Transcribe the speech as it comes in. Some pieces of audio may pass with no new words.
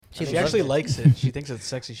She actually likes it. She thinks it's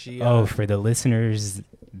sexy. For the listeners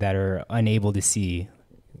that are unable to see,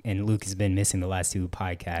 and Luke has been missing the last 2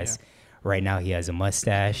 podcasts. Yeah. Right now, he has a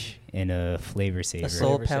mustache and a flavor saver. A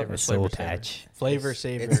soul patch. Flavor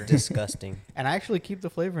saver. It's disgusting. And I actually keep the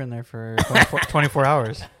flavor in there for 24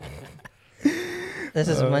 hours. This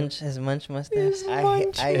is his Munch mustache. I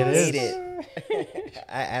hate it.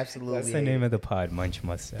 I absolutely. That's the name of the pod, Munch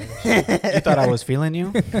Mustache. You thought I was feeling you?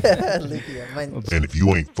 And if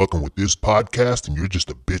you ain't fucking with this podcast, then you're just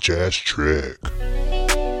a bitch ass trick.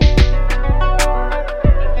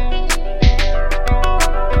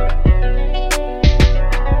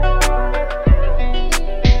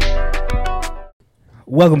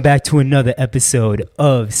 Welcome back to another episode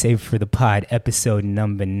of Save for the Pod, episode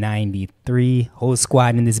number 93. Whole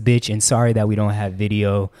squad in this bitch, and sorry that we don't have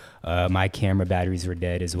video. My camera batteries were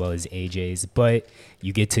dead as well as AJ's, but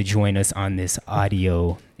you get to join us on this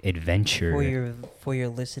audio adventure. For your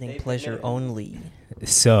listening pleasure only.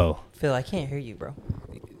 So, Phil, I can't hear you, bro.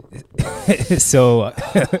 So,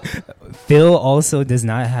 Phil also does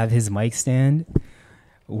not have his mic stand.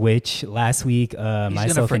 Which last week,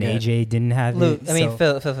 myself and AJ didn't have Luke, it.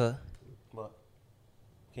 Phil. What?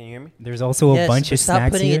 Can you hear me? There's also a bunch of snacks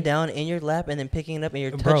Stop putting here. it down in your lap and then picking it up and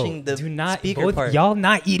you're touching the speaker part. Y'all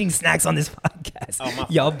not eating snacks on this podcast. Oh,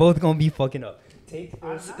 y'all both gonna be fucking up.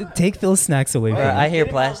 Take Phil's snacks away from me. I hear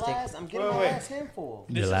plastic. I'm getting my last handful.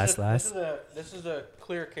 Your last. This is a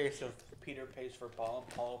clear case of Peter pays for Paul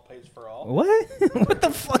and Paul pays for all. What? What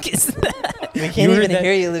the fuck is that? We can't even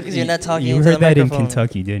hear you, Luke, because you're not talking you into the heard that microphone. in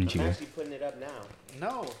Kentucky, didn't you? I'm actually putting it up now.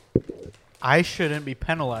 No. I shouldn't be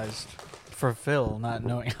penalized for Phil not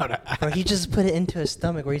knowing how to act. Bro, he just put it into his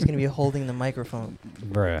stomach where he's going to be holding the microphone.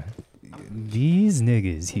 Bruh. These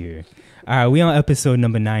niggas here. All right, we on episode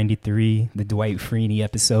number 93, the Dwight Freeney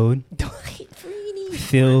episode. Dwight Freeney.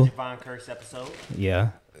 Phil. Javon Curse episode. Yeah.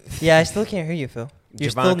 Yeah, I still can't hear you, Phil.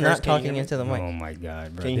 You're Javon still Curse, not can you hear talking me? into the mic. Oh my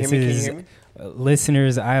God, bro. Can you hear me? Can you hear me?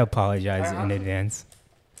 Listeners, I apologize in advance.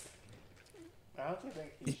 I don't think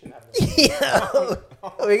he should have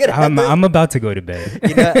We're gonna have to, I'm about to go to bed.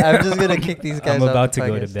 you know, I'm just going to kick these guys I'm off about the to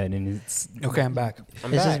go to podcast. bed, and it's Okay, I'm back.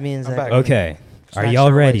 It's just me and I'm Zach. back. okay. Are Snacks y'all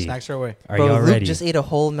away. ready? Snacks are away. Are Bro, y'all Luke ready? just ate a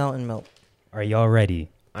whole mountain milk. Are y'all ready?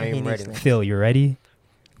 I He am needs ready. snacks. Phil, you ready?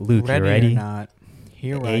 Luke, Ready you ready? or not?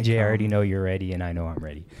 Here AJ, I already know you're ready, and I know I'm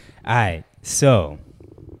ready. All right, so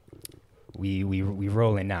we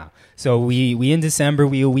rolling now. So we in December.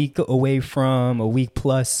 We a week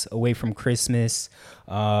plus away from Christmas,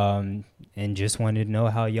 and just wanted to know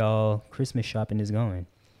how y'all Christmas shopping is going.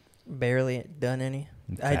 Barely done any.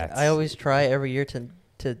 Facts. I always try every year to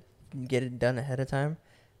get it done ahead of time.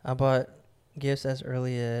 I bought gifts as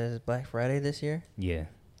early as Black Friday this year. Yeah,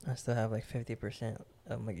 I still have like 50%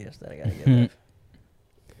 of my gifts that I gotta get left.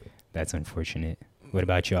 that's unfortunate. What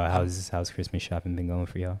about y'all? How's Christmas shopping been going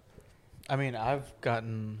for y'all? I mean, I've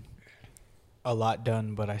gotten a lot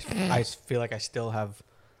done, but I feel like I still have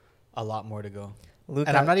a lot more to go. Luke,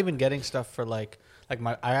 And I'm not even getting stuff for I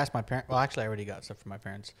asked my parents. Well, actually, I already got stuff for my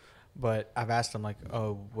parents, but I've asked them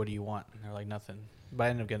oh, what do you want? And they're like, nothing. But I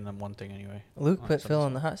ended up getting them one thing anyway. Luke put Phil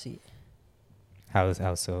on the hot seat. How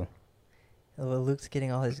so? Well, Luke's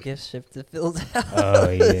getting all his gifts shipped to Phil's house. Oh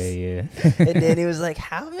yeah. And then he was like,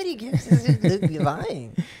 "How many gifts is Luke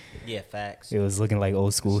buying?" Yeah, facts. It was looking like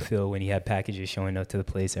old school Phil when he had packages showing up to the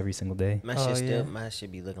place every single day. My Oh, shit yeah. my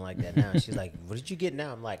shit be looking like that now. She's like, "What did you get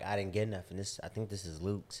now?" I'm like, "I didn't get nothing. I think this is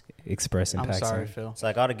Luke's." Express and I'm Paxson. sorry, Phil. It's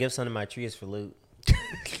like all the gifts under my tree is for Luke.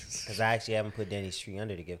 Because I actually haven't put Danny's tree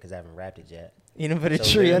under the gift because I haven't wrapped it yet. You didn't put a So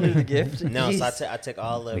tree really- under the gift. No, Jeez. so I took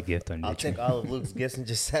all of The gift under I'll the tree. take all of Luke's gifts and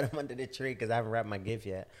just set them under the tree because I haven't wrapped my gift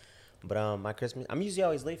yet. But my Christmas, I'm usually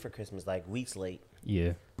always late for Christmas, like weeks late.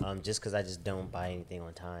 Yeah. Just because I just don't buy anything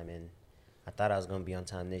on time, and I thought I was gonna be on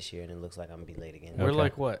time this year, and it looks like I'm gonna be late again. We're Okay.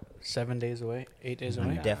 like what? 7 days away? 8 days away?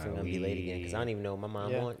 I'm definitely gonna be late again because I don't even know what my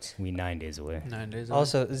mom Yeah. wants. We 9 days away. 9 days away.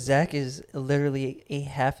 Also, Zach is literally a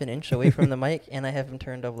half an inch away from the mic, and I have him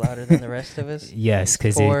turned up louder than the rest of us. Yes,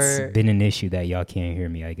 because For- it's been an issue that y'all can't hear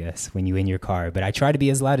me, I guess, when you in your car. But I try to be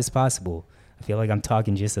as loud as possible. I feel like I'm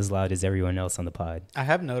talking just as loud as everyone else on the pod. I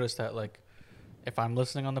have noticed that if I'm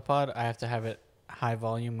listening on the pod, I have to have it high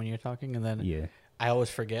volume when you're talking, and then Yeah. I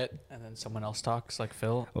always forget, and then someone else talks, like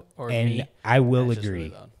Phil or And me. I will It's just really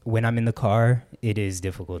agree. loud. When I'm in the car, it is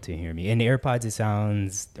difficult to hear me. In the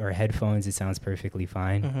AirPods, or headphones, it sounds perfectly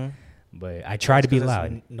fine. Mm-hmm. But I try to be It's 'cause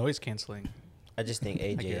it's loud. Noise canceling. I just think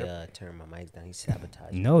AJ get turned my mics down. He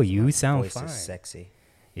sabotaged. No, me. you My sound voice fine. is sexy.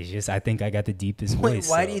 It's just I think I got the deepest Wait, voice.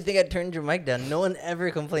 why so- do you think I turned your mic down? No one ever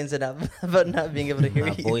complains about not being able to hear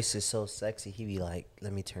My you. voice is so sexy. He be like,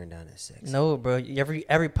 "Let me turn down that sexy." No, bro.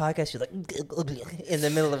 Every podcast, you're like in the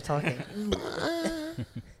middle of talking.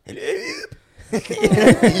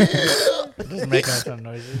 Just making some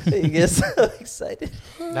noises. You get so excited.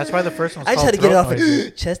 That's why the first one was I just called had to get it throat off noises. my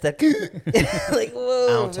chest. That like whoa. I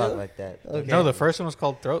don't talk bro. like that. Okay. No, the first one was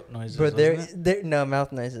called throat noises. Bro, wasn't it? there, no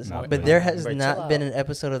mouth noises. Mouth But noises. there has Bro, chill not been out. an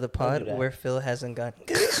episode of the Don't pod do that. where Phil hasn't gone.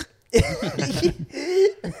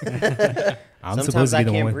 I'm Sometimes supposed to I be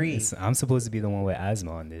the can't one. breathe. I'm supposed to be the one with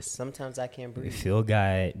asthma on this. Sometimes I can't breathe. Phil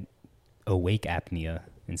got awake apnea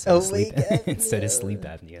instead of sleep Awake instead of apnea. sleep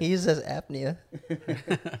apnea. He uses apnea.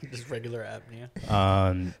 Just regular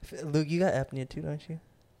apnea. Luke, you got apnea too, don't you?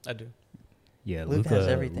 I do. Yeah, Luke Luke has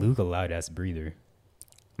everything. Luke a loud ass breather.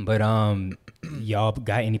 But y'all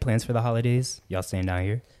got any plans for the holidays? Y'all staying down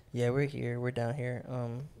here? Yeah, we're here. We're down here.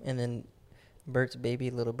 And then Bert's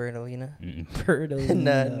baby, little Bertolina.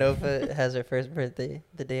 And Nova has her first birthday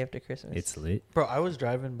the day after Christmas. It's lit. Bro, I was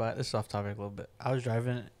driving by. This is off topic a little bit. I was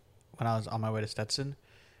driving when I was on my way to Stetson,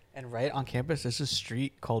 and right on campus there's a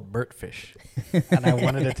street called Bertfish, and I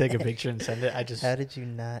wanted to take a picture and send it. How did you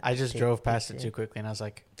not? I just take drove a past it picture? too quickly, and I was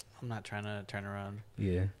like, I'm not trying to turn around.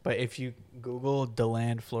 Yeah. But if you Google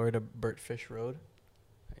DeLand, Florida, Bertfish Road,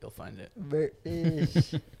 you'll find it.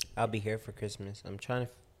 Bertfish. I'll be here for Christmas. I'm trying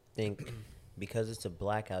to think because it's a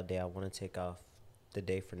blackout day. I want to take off the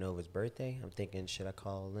day for Nova's birthday. I'm thinking, should I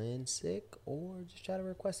call in sick or just try to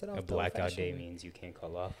request it off? A the blackout old-fashioned day way? means you can't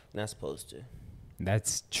call off. Not supposed to.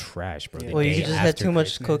 That's trash, bro. Yeah. The Well, you day just had after too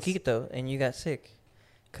much Christmas. coquito and you got sick,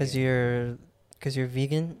 cause you're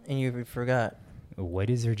vegan and you forgot. What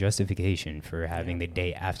is your justification for having the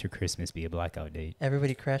day after Christmas be a blackout date?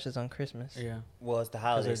 Everybody crashes on Christmas. Yeah. Well, it's the they're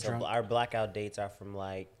holidays. So drunk. our blackout dates are from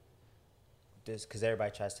like this because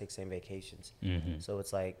everybody tries to take same vacations. Mm-hmm. So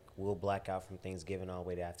it's like we'll black out from Thanksgiving all the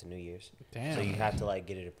way to after New Year's. Damn. So you have to like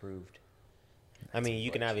get it approved. I mean,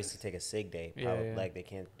 you can obviously take a sick day. Yeah, yeah. Like they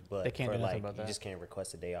can't, but They can't for do nothing like about you that. just can't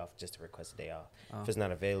request a day off just to request a day off. Oh. If it's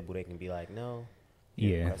not available, they can be like, no, you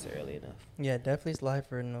didn't Yeah. request it early enough. Yeah, definitely it's live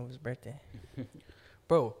for Nova's birthday.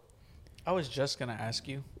 Bro, I was just gonna ask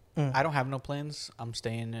you. Mm. I don't have no plans. I'm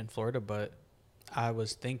staying in Florida, but I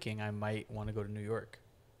was thinking I might want to go to New York,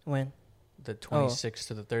 When? the 26th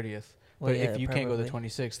to the 30th. Well, But yeah, if you can't go the probably.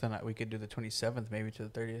 26th, then we could do the 27th, maybe to the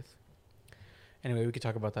 30th. Anyway, we could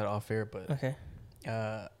talk about that off air. But Okay.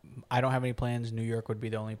 I don't have any plans. New York would be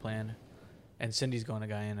the only plan, and Cindy's going to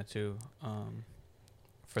Guyana too.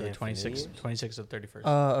 For the Damn, for New 26th, Year's? 26th to 31st.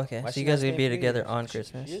 Oh, okay. Why So she you not guys staying would be for New together Year's? on She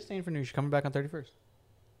Christmas. is staying for New Year's. She's coming back on 31st.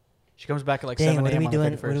 She comes back at like Dang, 7 what are a.m. we on the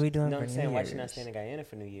doing? 31st. What are we doing No, for I'm New saying why she not Year's? staying in Guyana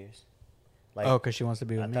for New Year's? Like, Oh, because she wants to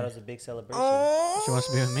be I with thought me. it was a big celebration. She wants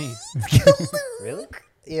to be with me. Really?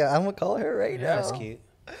 Yeah, I'm gonna call her right Yeah, now. That's cute.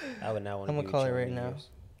 I would not want to. I'm gonna call her right now.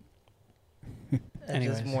 It just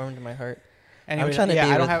Anyways. warmed my heart. Anyways, I'm trying to yeah,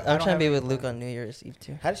 be I don't with, have. I I'm don't trying to be have with any Luke plans. on New Year's Eve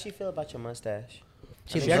too. How does she feel about your mustache?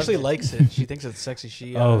 She She loves actually it. likes it. She thinks it's sexy.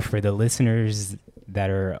 She. Oh, for the listeners that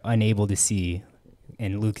are unable to see,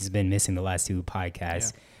 and Luke has been missing the last two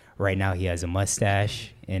podcasts. Right now, he has a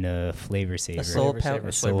mustache and a flavor saver, soul Flavor pouch. saver,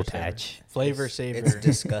 a soul flavor saver. patch. Flavor It's- saver. It's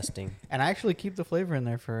disgusting. And I actually keep the flavor in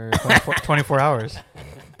there for 24 hours.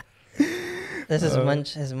 This is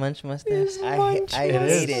his munch mustache. I It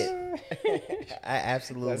hate is. it. I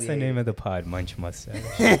absolutely. That's the hate name it. of the pod, Munch Mustache.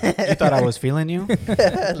 You thought I was feeling you? Luke,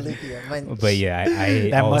 yeah, munch. But yeah, I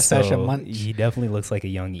That also, mustache and Munch. he definitely looks like a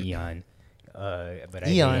young Eon. But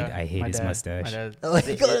Eon. I hate My his dad- mustache. my dad- Oh,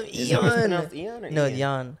 you call him Is it pronounced Eon. Eon or No, Ian?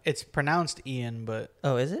 Jan. It's pronounced Ian, but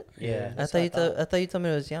Oh, is it? Yeah. I that's thought what I thought you told me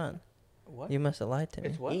it was Jan. what? You must have lied to me.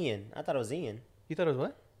 It's what? Ian. I thought it was Ian. You thought it was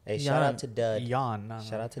what? Hey, shout Jan. out to Dud. Yawn. No,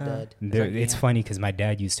 Shout out to Uh. Dud. It's Eon. funny because my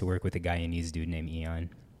dad used to work with a Guyanese dude named Eon.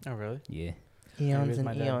 Oh, really? Yeah. Eons it's and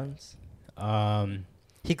my dad. eons.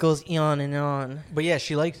 He He goes eon and on. But yeah,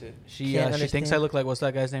 she likes it. She Can't she thinks I understand. look like, what's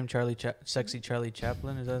that guy's name? Sexy Charlie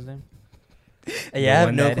Chaplin. Is that his name? Yeah, I have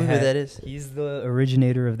one no that clue who had- that is. He's the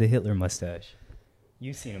originator of the Hitler mustache.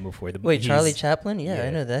 You've seen him before. Wait, he's- Charlie Chaplin? Yeah, I yeah.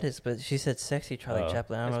 know that is, but she said sexy Charlie Oh.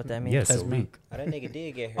 Chaplin. I don't know what that means. Yes, That's so me. Luke. Oh, that nigga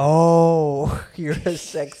did get hurt. Oh, you're a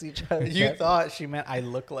sexy Charlie You Chaplin. thought she meant I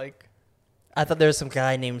look like. I thought there was some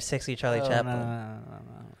guy named Sexy Charlie Oh, Chaplin. No.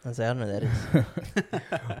 I was like, I don't know who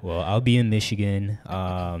that is. Well, I'll be in Michigan.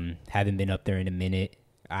 Haven't been up there in a minute.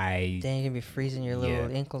 Dang, you're gonna be freezing your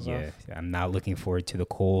little ankles off. I'm not looking forward to the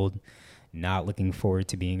cold. Not looking forward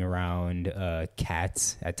to being around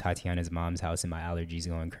cats at Tatiana's mom's house, and my allergies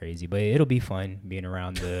going crazy. But it'll be fun being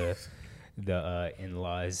around the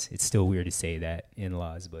in-laws. It's still weird to say that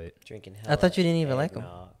in-laws, but Drinking I thought you didn't even like 'em.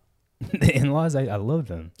 eggnog. The in-laws, I love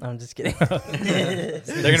them. I'm just kidding.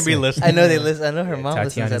 They're gonna be listening. I know they listen. I know her mom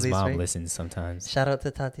listens Tatiana's at least, mom right? listens sometimes. Shout out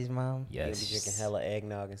to Tati's mom. You gonna be Yes. drinking hella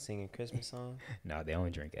eggnog and singing Christmas songs. No, they only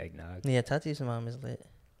drink eggnog. Yeah, Tati's mom is lit.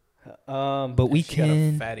 But we She got a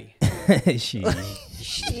can. fatty. she.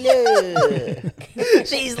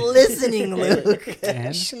 She's listening, Luke.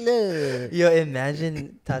 And Yo,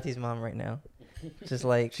 imagine Tati's mom right now. Just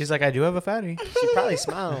like she's like, I do have a fatty. She's probably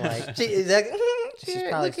smiling like she exactly. she's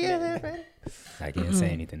probably Look at smitten. her. I can't say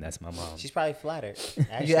anything. That's my mom. She's probably flattered.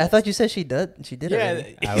 You, I thought you said she did. She did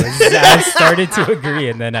already. I started to agree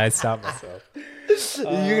and then I stopped myself. You're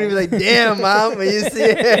gonna be like, "Damn, mom," when you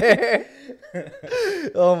see her.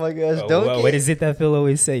 Oh my gosh! What is it that Phil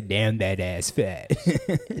always say? Damn that ass fat.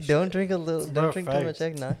 Don't drink a little. It's Don't not drink too facts. much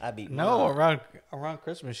eggnog. I beat No, mine. around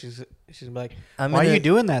Christmas, she's gonna be like, I'm why gonna- are you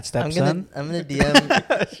doing that, I'm stepson? gonna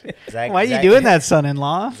DM. Zach, Why are you Zach- doing that,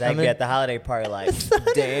 son-in-law? Zach I'm be in- at the holiday party like,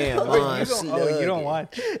 damn, Oh, mom, you don't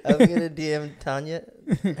watch. I'm gonna DM Tanya.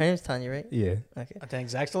 Her name's Tanya, right? Yeah. Okay. I think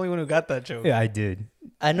Zach's the only one who got that joke. Yeah, I did.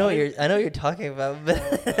 I know what you're talking about, but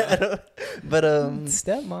I don't, but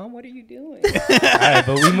Stepmom, what are you doing? All right,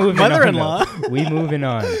 but we moving Mother-in-law. on. We moving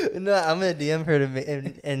on. no, I'm gonna DM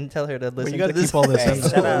her and tell her to listen. you gotta to this. keep all this Hey, in.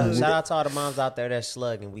 shout out to all the moms out there that's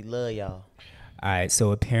slugging. We love y'all. All right,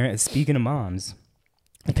 so speaking of moms,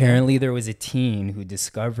 apparently there was a teen who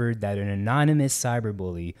discovered that an anonymous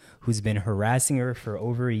cyberbully who's been harassing her for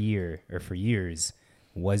over a year or for years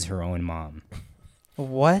was her own mom.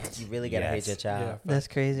 What? You really gotta hate Yes. your child. Yeah. That's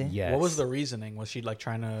crazy. Yes. What was the reasoning? Was she like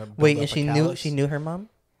trying to build Wait, up and a she callus? knew her mom?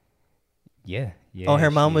 Yeah. Yeah. Oh, her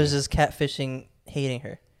mom she- was just catfishing, hating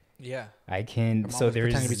her. Yeah. I can. Her mom So was there's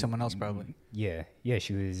pretending to be someone else, probably. Yeah. Yeah.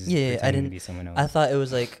 She was. Yeah, I pretending didn't- to be someone else. I thought it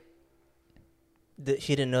was like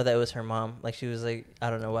she didn't know that it was her mom. Like she was like,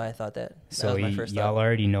 I don't know why I thought that. so that was my first y'all thought.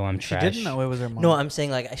 already know I'm She trash. didn't know it was her mom. No, I'm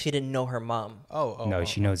saying like she didn't know her mom. No,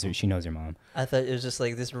 she knows her. She knows her mom. I thought it was just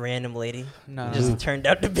like this random lady. No. It just turned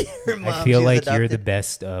out to be her mom. I feel She was like you're the adopted.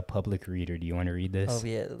 best public reader. Do you want to read this? Oh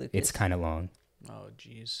yeah, Lucas. It's kind of long. Oh,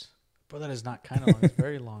 jeez. Bro, that is not kind of long. It's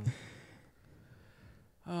very long.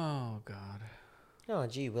 Oh, God. Oh,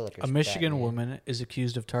 gee, Willikers. A Michigan woman is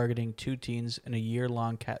accused of targeting 2 teens in a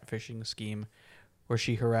year-long catfishing scheme where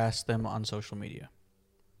she harassed them on social media.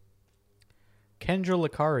 Kendra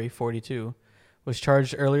Licari, 42, was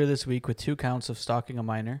charged earlier this week with 2 counts of stalking a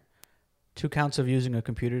minor, 2 counts of using a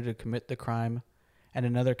computer to commit the crime, and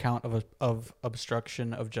another count of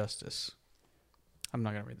obstruction of justice. I'm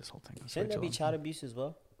not going to read this whole thing. That's way Shouldn't that too be long. child abuse as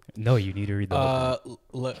well? No, you need to read the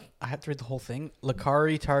whole thing. I have to read the whole thing.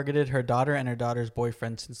 Licari targeted her daughter and her daughter's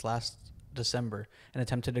boyfriend since last December and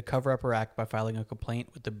attempted to cover up her act by filing a complaint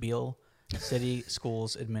with the Beale City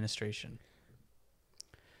Schools Administration.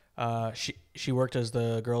 She worked as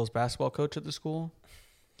the girls' basketball coach at the school,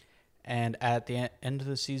 and at the end of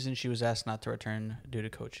the season, she was asked not to return due to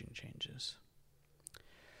coaching changes.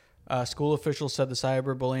 School officials said the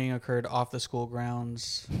cyberbullying occurred off the school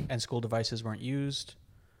grounds and school devices weren't used.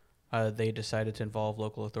 They decided to involve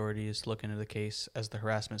local authorities to look into the case as the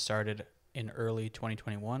harassment started in early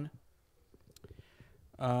 2021.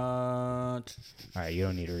 All right, you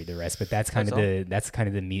don't need to read the rest, but that's kind That's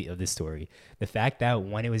of the meat of the story. The fact that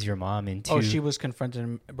one, it was your mom, and 2, she was confronted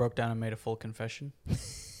and broke down and made a full confession.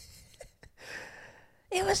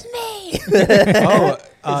 It was me.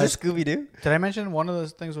 Oh, Is this Scooby Doo? did I mention one of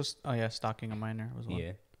those things was? Oh yeah, stalking a minor was one.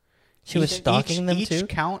 yeah. She was stalking them each too.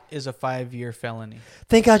 count is a 5-year felony.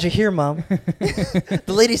 Thank God you're here, Mom. The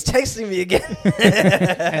lady's texting me again.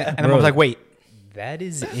 And I Bro. was like, wait. That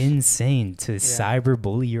is insane to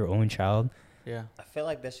cyberbully your own child. Yeah. I feel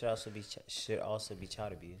like that should also be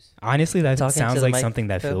child abuse. Honestly, that Talking to sounds the like mic, something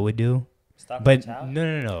that Phil. Phil would do. Stalking But a child?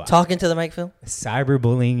 no. Talking to the mic, Phil.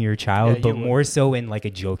 Cyberbullying your child, Yeah, but you would. more so in like a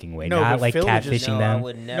joking way, No, not but like Phil would just- catfishing No, I them.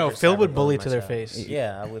 would never No, Phil would cyberbully bully my to their child. face.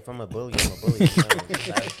 Yeah, if I'm a bully, I'm a bully.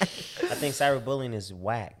 I think cyberbullying is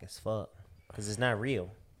whack as fuck because it's not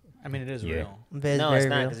real. I mean, it is Yeah. real. Very, No, very it's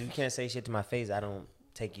not real. because if you can't say shit to my face, I don't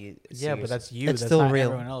take you. Yeah, but serious. that's you. It's That's still not real.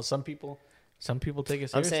 everyone else. Some people take it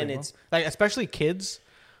seriously. I'm saying bro. it's- like especially kids.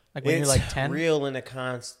 Like when it's you're like 10. real in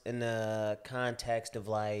the context of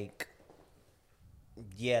like,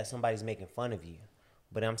 yeah, somebody's making fun of you,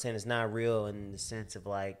 but I'm saying it's not real in the sense of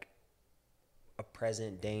like a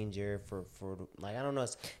present danger for like I don't know.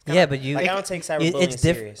 It's Yeah, but you. like I don't take cyberbullying It's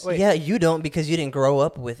different. serious. Yeah, you don't because you didn't grow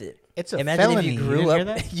up with it. It's a Imagine felony. if you You grew didn't hear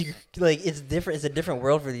up. that? You like it's different. It's a different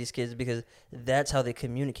world for these kids because that's how they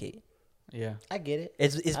communicate. Yeah. I get it.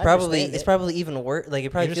 It's I probably understand it's it. probably even worse. Like it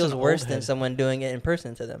probably You're just feels an worse old than head. someone doing it in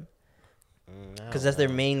person to them I because don't that's their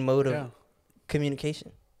know. main mode of Yeah.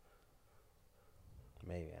 communication.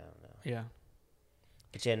 Maybe I don't know. Yeah.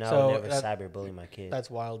 But yeah, no, I So would never cyberbully my kid. That's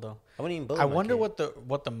wild though. I wouldn't even bully I my wonder kid.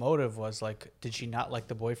 what the motive was. Like, did she not like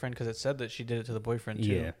the boyfriend? Because it said that she did it to the boyfriend too.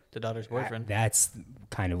 Yeah. The daughter's boyfriend. That's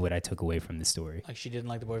kind of what I took away from the story. Like, she didn't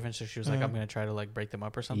like the boyfriend, so she was like, I'm gonna try to like break them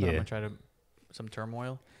up or something. Yeah. I'm gonna try to some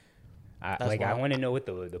turmoil. I That's wild. want to know what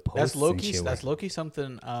the posts That's and Loki. shit That's were. Loki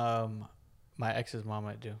something. My ex's mom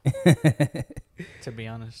might do. To be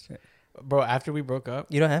honest, bro. After we broke up,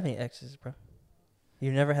 You don't have any exes, bro.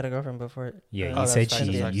 You never had a girlfriend before. Yeah, Oh, you that's said facts,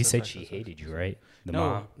 she that's facts, you that's said facts, she that's hated you, right? The no,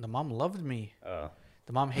 mom. the mom loved me. Oh.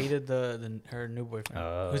 The mom hated her new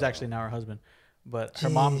boyfriend, who's Oh. actually now her husband. But her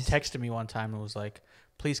mom Jeez. texted me one time and was like,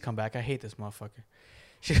 "Please come back. I hate this motherfucker."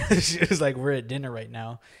 She was like, "We're at dinner right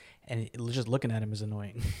now, and just looking at him is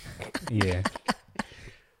annoying." Yeah.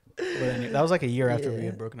 But anyway, that was like a year after we Yeah.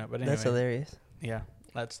 had broken up. But anyway, That's hilarious. yeah,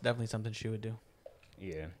 that's definitely something she would do.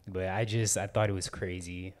 Yeah, but I thought it was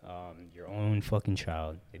crazy. Your own fucking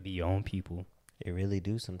child. It'd be your own people. They really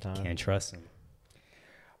do sometimes. Can't trust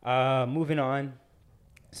them. Moving on.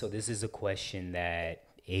 So this is a question that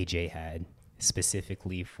AJ had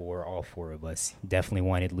specifically for all four of us. Definitely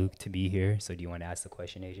wanted Luke to be here. So do you want to ask the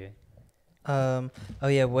question, AJ? Oh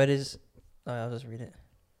yeah. What is? I'll just read it.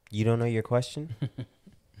 You don't know your question?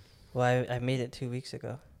 Well, I made it 2 weeks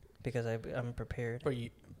ago because I'm prepared. But you,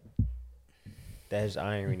 There's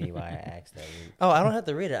irony why I asked that. Oh, I don't have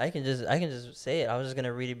to read it. I can just say it. I was just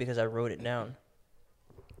gonna read it because I wrote it down.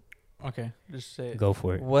 okay, just say it. Go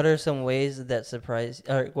for it. What are some ways that surprise?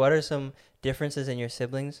 Or what are some differences in your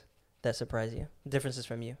siblings that surprise you? Differences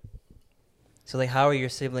from you. So like, how are your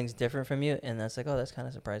siblings different from you? And that's like, oh, that's kind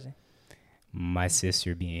of surprising. My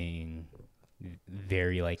sister being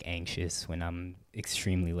very like anxious when I'm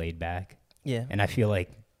extremely laid back. Yeah. And I feel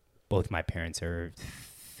like both my parents are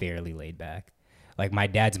fairly laid back. Like my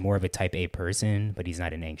dad's more of a type A person, but he's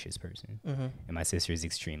not an anxious person. Mm-hmm. And my sister is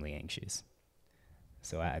extremely anxious.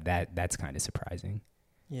 So that's kind of surprising.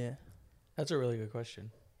 Yeah. That's a really good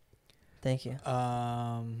question. Thank you.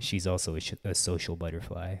 She's also a social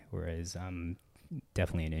butterfly, whereas I'm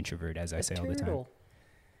definitely an introvert, as I say all the time.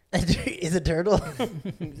 Is it turtle?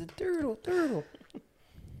 He's a turtle.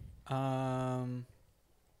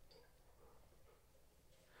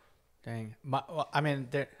 Dang. I mean,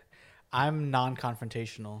 I'm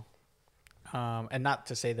non-confrontational, and not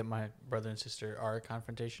to say that my brother and sister are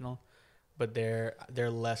confrontational, but they're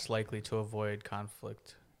less likely to avoid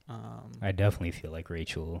conflict. I definitely feel like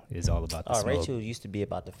Rachel is all about the Oh, smoke. Rachel used to be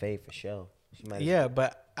about the fade for sure. She might. Yeah,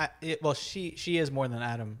 but she is more than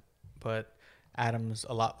Adam, but Adam's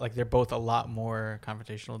a lot like they're both a lot more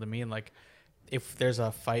confrontational than me. And like, if there's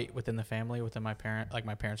a fight within the family, within my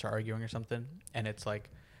parents are arguing or something, and it's like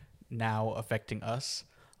now affecting us,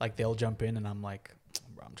 like they'll jump in, and I'm like,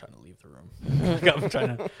 bro, I'm trying to leave the room. Like, I'm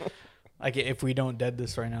trying to, like, if we don't dead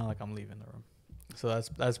this right now, like I'm leaving the room. So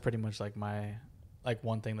that's pretty much like my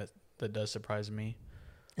one thing that does surprise me.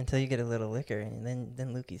 Until you get a little liquor, and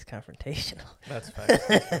then Lukey's confrontational. That's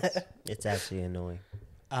facts. It's actually annoying.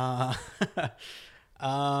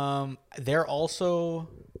 They're also,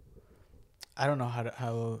 I don't know how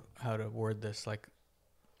to word this. Like,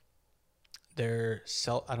 they're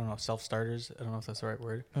self-starters. I don't know if that's the right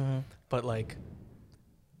word, but like,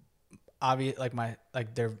 obvious,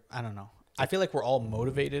 they're, I don't know. I feel like we're all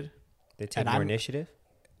motivated. They take And more I'm- initiative.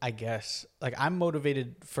 I guess like I'm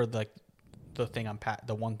motivated for like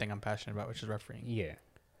the one thing I'm passionate about, which is refereeing. Yeah.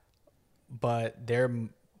 But they're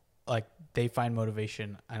like they find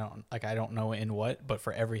motivation. I don't know in what, but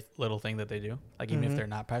for every little thing that they do, like even if they're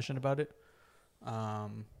not passionate about it. I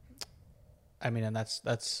mean, and that's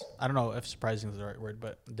I don't know if surprising is the right word,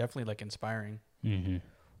 but definitely like inspiring. Mm-hmm.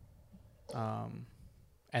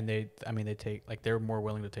 And they take like they're more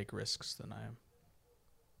willing to take risks than I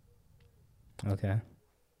am. Okay.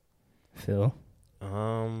 Phil?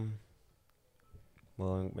 Well,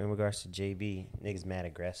 in regards to JB, niggas mad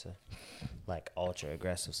aggressive, like ultra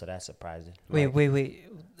aggressive. So that's surprising. Like, Wait.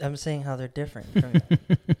 I'm saying how they're different. From,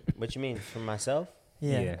 What you mean from myself?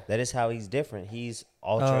 yeah. That is how he's different. He's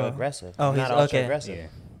ultra aggressive. Oh, I'm he's not ultra okay. aggressive. Yeah.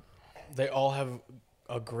 They all have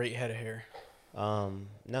a great head of hair. No,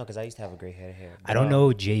 because I used to have a great head of hair. I don't know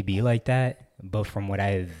JB like that, but from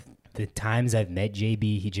the times I've met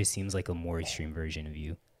JB, he just seems like a more extreme version of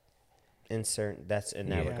you. That's in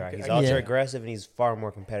that Yeah. regard. He's Yeah. ultra aggressive and he's far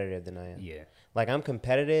more competitive than I am. Yeah. Like I'm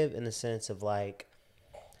competitive in the sense of like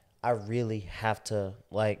I really have to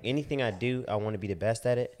like anything I do, I want to be the best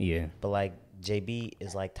at it. Yeah. But like JB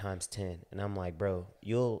is like times 10, and I'm like, bro,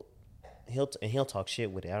 he'll talk shit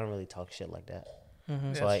with it. I don't really talk shit like that.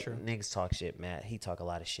 Mm-hmm. So like niggas talk shit, Matt. He talk a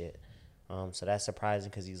lot of shit. So that's surprising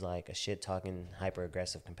because he's like a shit talking, hyper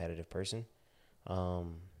aggressive, competitive person.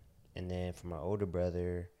 And then for my older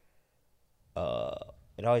brother,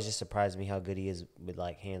 it always just surprised me how good he is with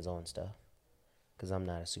like hands-on stuff. Because I'm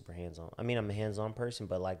not a super hands-on. I mean, I'm a hands-on person,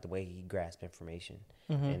 but like the way he grasps information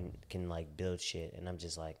and can like build shit, and I'm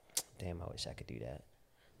just like, damn, I wish I could do that.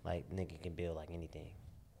 Like nigga can build like anything.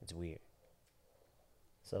 It's weird.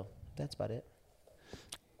 So that's about it.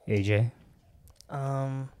 AJ.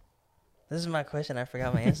 This is my question. I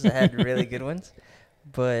forgot my answers. I had really good ones,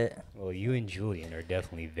 but Well, you and Julian are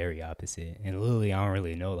definitely very opposite. And Lily, I don't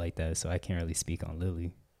really know like that, so I can't really speak on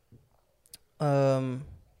Lily.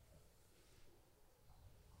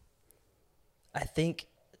 I think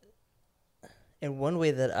in one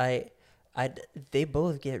way that they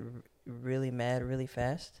both get really mad really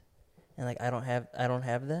fast, and like I don't have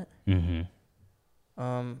that. Mm-hmm.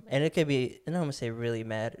 And it could be, and I'm gonna say really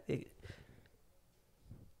mad,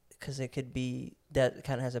 because it could be that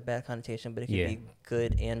kind of has a bad connotation, but it could be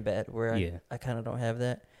good and bad. Where I kind of don't have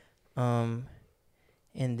that. And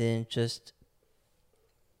then just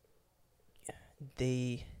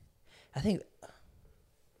I think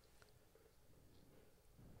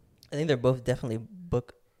they're both definitely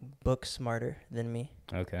book smarter than me.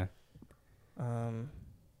 Okay.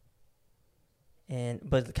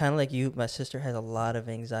 But kind of like you, my sister has a lot of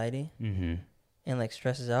anxiety Mm-hmm. and like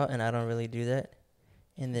stresses out, and I don't really do that.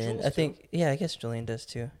 And then I think, I guess Julian does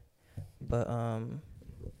too. But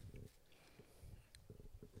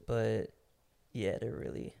yeah, they're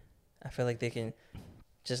really, I feel like they can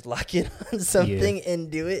just lock in on something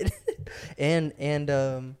and do it.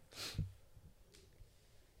 and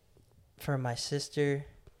for my sister,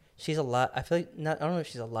 she's a lot, I feel like I don't know if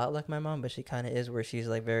she's a lot like my mom, but she kind of is, where she's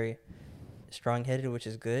like very strong-headed, which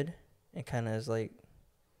is good, and kind of is like,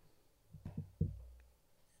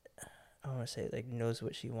 I don't want to say like knows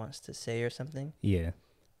what she wants to say or something. Yeah.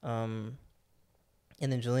 And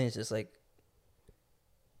then Julian's just like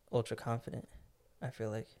ultra confident, I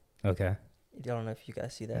feel like. Okay. I don't know if you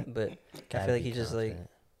guys see that, but I feel like he's just like,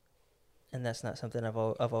 and that's not something I've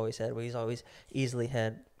always had, where he's always easily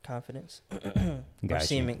had confidence. Gotcha.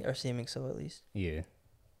 or seeming so, at least. Yeah.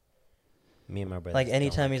 Me and my brother. Like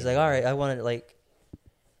anytime he's like, all right, I want to, like,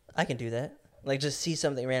 I can do that. Like, just see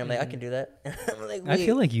something random, like, I can do that. I'm like, I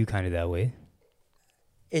feel like you kind of that way.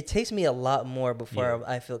 It takes me a lot more before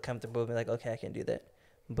I feel comfortable being like, okay, I can do that.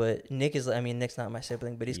 But Nick's not my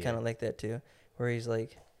sibling, but he's kind of like that too, where he's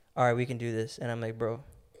like, all right, we can do this. And I'm like, bro,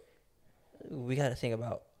 we got to think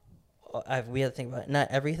about not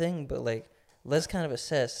everything, but like, let's kind of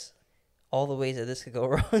assess all the ways that this could go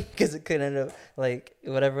wrong, because it could end up like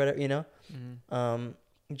whatever, you know?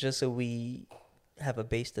 Just so we have a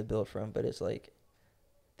base to build from. But it's like,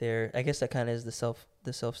 I guess that kind of is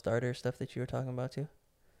the self-starter stuff that you were talking about too.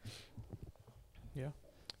 Yeah.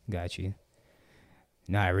 Got you.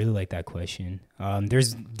 No, I really like that question.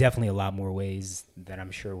 There's definitely a lot more ways that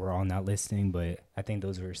I'm sure we're all not listing, but I think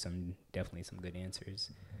those were definitely some good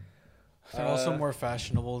answers. They're also more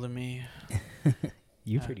fashionable than me.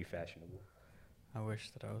 You're pretty fashionable. I wish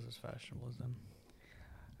that I was as fashionable as them.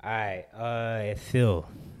 All right, Phil,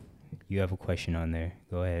 you have a question on there.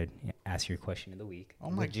 Go ahead, ask your question of the week. Oh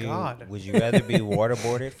my God. Would you rather be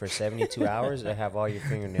waterboarded for 72 hours or have all your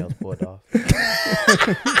fingernails pulled off?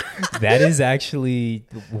 That is actually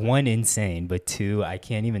one, insane, but two, I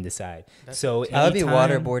can't even decide. So I would be anytime-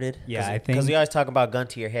 waterboarded. Yeah, I think Because we always talk about gun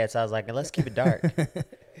to your head, so I was like, let's keep it dark.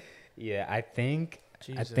 Yeah, I think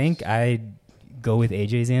Jesus. I'd go with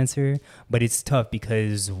AJ's answer, but it's tough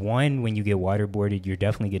because one, when you get waterboarded, you're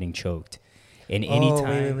definitely getting choked. And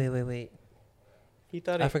anytime, Wait. He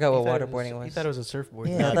thought I forgot what he thought it waterboarding He was. thought it was a surfboard.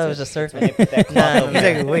 Yeah, I thought it was a surf. When they put that cloth over He's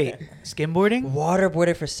your like, wait, skimboarding?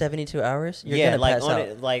 Waterboarded for 72 hours? You're gonna like pass on out.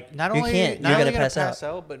 it, like Not You only can't. not You're only gonna pass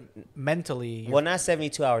out, but mentally. well, not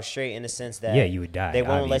 72 hours straight in the sense that yeah, you would die. they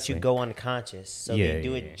won't let obviously. you go unconscious. So Yeah, they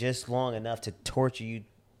do yeah, it yeah. just long enough to torture you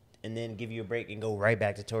and then give you a break and go right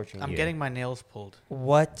back to torturing I'm you. getting my nails pulled.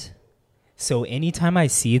 What? So anytime I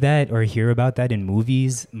see that or hear about that in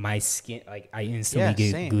movies, my skin, like I instantly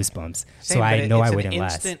get same. goosebumps. Same, So I but know it's I an wouldn't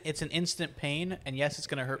last. It's an instant pain, and yes, it's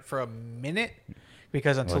gonna hurt for a minute,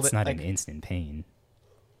 because until Well, it's it, not like, an instant pain.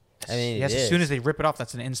 I mean, yes, it as soon is. as they rip it off,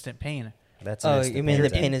 that's an instant pain. That's an Oh, instant you mean pain, the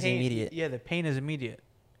Zach. pain is immediate? Yeah, the pain is immediate.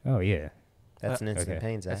 Oh yeah, That's an instant Okay.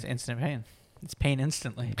 pain, Zach. That's instant pain. It's pain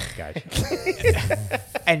instantly. gotcha.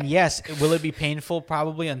 And yes, will it be painful?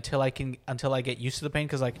 Probably until I get used to the pain.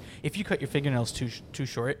 Because like, if you cut your fingernails too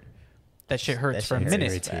short, that shit hurts That for a shit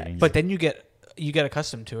minute. hurts. Irritating. But then you get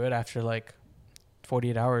accustomed to it after like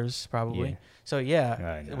 48 hours probably. Yeah. So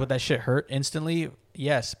yeah, I know. would that shit hurt instantly?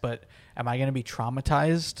 Yes, but am I gonna be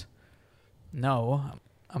traumatized? No.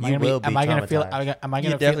 Am You will be am I gonna feel? traumatized. Am I You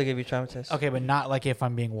gonna definitely feel? gonna be traumatized. Okay, but not like if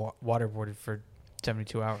I'm being waterboarded for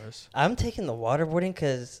 72 hours. I'm taking the waterboarding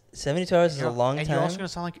because 72 hours is a long and time. you're also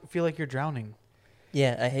gonna feel like you're drowning.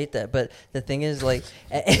 Yeah, I hate that. But the thing is, like,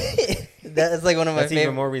 that is like one of my That's favorite.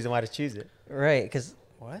 even more reason why to choose it. Right? Because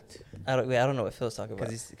What? I don't know what Phil's talking about.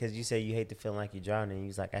 Because you say you hate to feel like you're drowning. And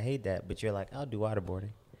he's like, I hate that. But you're like, I'll do waterboarding.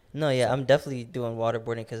 No, yeah, I'm definitely doing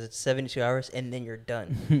waterboarding because it's 72 hours and then you're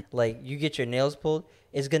done. Like, you get your nails pulled,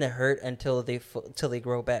 it's gonna hurt until they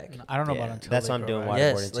grow back. I don't know Yeah, about until that's they what I'm grow doing back.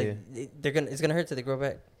 Yes, waterboarding like it's gonna hurt till they grow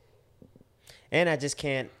back, And I just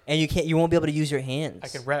can't. and you won't be able to use your hands. I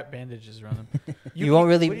could wrap bandages around them. You won't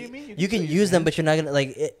really. What do you mean? You can still use them, hands? but you're not gonna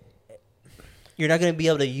like it. You're not gonna be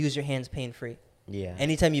able to use your hands pain free. Yeah.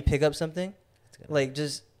 Anytime you pick up something, It's gonna- like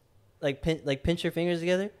just pinch your fingers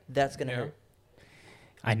together, that's gonna Yeah. hurt.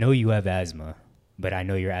 I know you have asthma, but I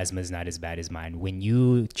know your asthma is not as bad as mine. When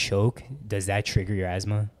you choke, does that trigger your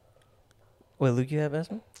asthma? Wait, Luke, you have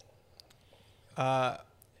asthma? Uh,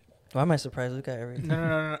 Why am I surprised Luke got everything?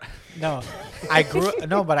 no. I grew.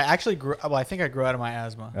 No, but I actually grew. Well, I think I grew out of my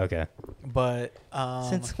asthma. Okay. But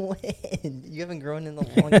Since when? You haven't grown in the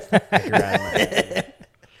longest time. I grew out of my-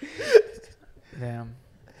 damn.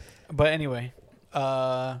 But anyway,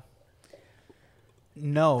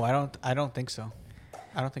 no, I don't think so.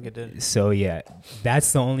 I don't think it did. So yeah,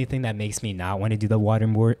 that's the only thing that makes me not want to do the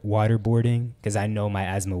waterboarding because I know my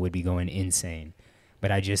asthma would be going insane.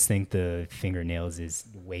 But I just think the fingernails is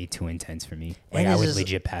way too intense for me. Like And I it's would just-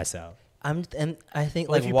 legit pass out. And I think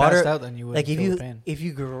Well, like if you water. passed out, then you would Like feel pain. if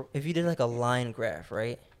you did like a line graph,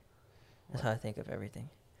 right? That's how I think of everything.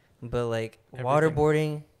 But like Everything.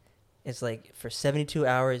 waterboarding, it's like for 72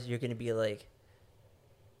 hours you're gonna be like,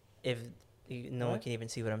 no one What? can even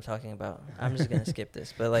see what I'm talking about. I'm just gonna skip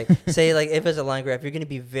this. But like say like if it's a line graph, you're gonna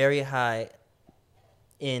be very high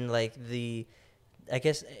in like I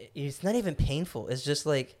guess it's not even painful. It's just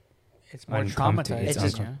like It's more Uncomfortable. traumatizing. It's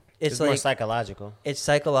just- yeah. it's more like psychological. it's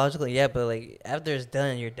psychological, yeah. But like after it's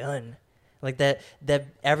done, you're done. Like that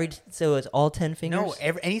so it's all 10 fingers. No,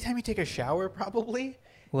 anytime you take a shower, probably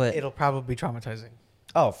What? it'll probably be traumatizing.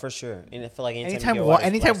 Oh, for sure. And I feel like Anytime you get wa- water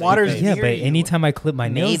anytime splashed on water your is face. Yeah, near but you. anytime I clip my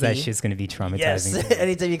nails, that Maybe. shit's gonna be traumatizing. Yes. to me.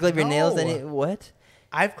 Anytime you clip your nails, No. what?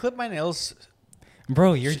 I've clipped my nails.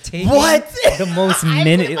 Bro, you're taking What? the most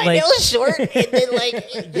minute like short, and then like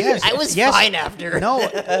Yes, I was yes. fine after. No,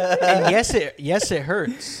 and yes, it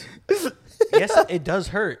hurts. Yes, it does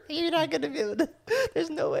hurt. You're not gonna be able to. There's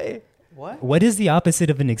no way. What? what is the opposite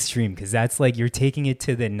of an extreme? Because that's like you're taking it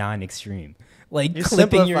to the non-extreme. Like You're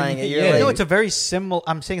clipping simplifying your it. You're yeah. like- No, it's a very similar.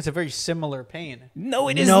 I'm saying it's a very similar pain. No,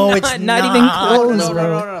 it is No, not. it's not not. even close, no,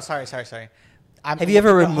 bro. no. Sorry. Have you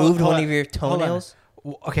ever removed hold one on, of your hold on. toenails?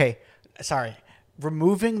 Okay, sorry.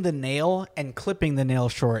 Removing the nail and clipping the nail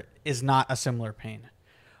short is not a similar pain,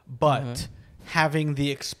 but having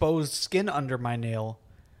the exposed skin under my nail,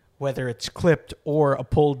 whether it's clipped or a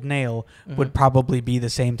pulled nail, would probably be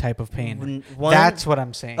the same type of pain. One- That's what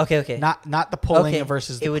I'm saying. Okay. Not the pulling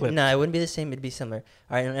versus the it would clip. no, it wouldn't be the same. It'd be similar.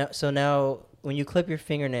 All right. So now, when you clip your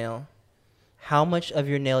fingernail, how much of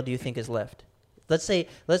your nail do you think is left? Let's say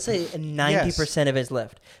 90% of it is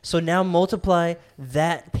left. So now multiply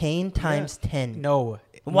that pain times 10. No.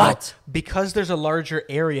 What? No. Because there's a larger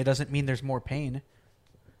area doesn't mean there's more pain.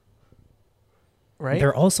 Right?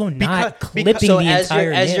 They're also not Because- clipping So the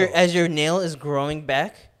entire nail. as your nail is growing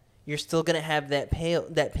back, you're still gonna have that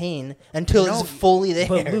pain until No, it's fully there.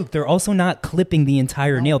 But Luke, they're also not clipping the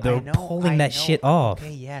entire No, nail. I They're know, pulling I that know. shit off.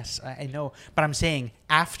 Okay, yes, I know. But I'm saying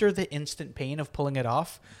after the instant pain of pulling it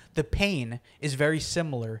off, the pain is very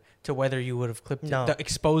similar to whether you would have clipped No. the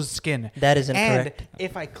exposed skin. That is incorrect. And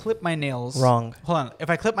if I clip my nails, Wrong. Hold on. If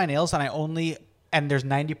I clip my nails and there's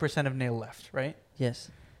 90% of nail left, right?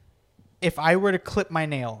 Yes. If I were to clip my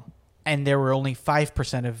nail and there were only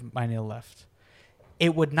 5% of my nail left,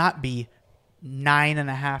 it would not be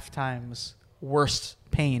 9.5 times worse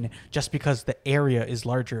pain just because the area is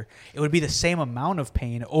larger. It would be the same amount of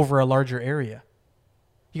pain over a larger area.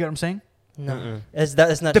 You get what I'm saying? No.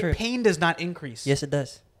 That's not The true. pain does not increase. Yes, it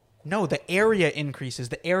does. No, the area increases.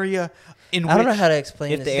 The area in I don't know which- how to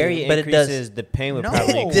explain If this the to you, area but it does. increases, the pain would No.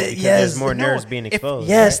 probably increase because Yes. there's more No. nerves being If- exposed.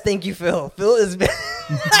 Yes, right? thank you, Phil. Phil is Phil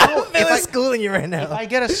if I- is schooling you right If now. I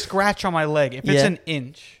get a scratch on my leg, if it's Yeah. an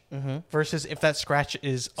inch versus if that scratch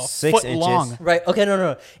is a 6 foot inches. long. Right. Okay.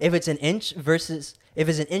 No. If it's an inch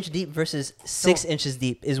deep versus 6 inches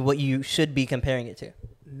deep is what you should be comparing it to.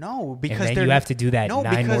 No, because then they're- you have to do that no,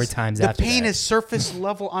 9 more because times the after pain that. is surface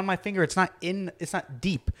level on my finger. It's not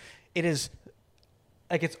deep. It is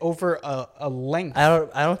like it's over a length. I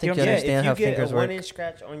don't think you Yeah, understand how if you get fingers a work. 1-inch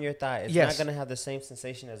scratch on your thigh, it's Yes. not gonna have the same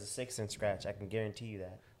sensation as a 6-inch scratch. I can guarantee you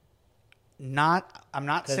that. I'm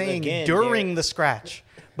not 'Cause saying again, during the scratch,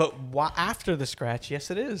 but after the scratch, yes,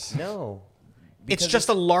 it is. No, It's because just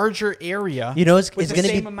a larger area. You know, it's with the gonna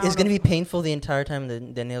same be amount it's gonna of- be painful the entire time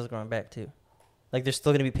the nails growing back too. Like there's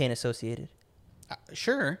still gonna be pain associated.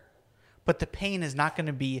 Sure, but the pain is not going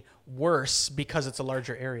to be worse because it's a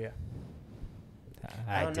larger area.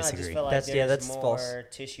 I I don't know. I just disagree. feel like That's- yeah, there's that's more false.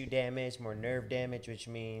 tissue damage, more nerve damage, which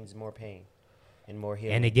means more pain and more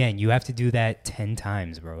healing. And again, you have to do that 10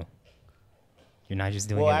 times, bro. You're not just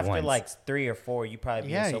doing well, it after once. like 3 or 4, you probably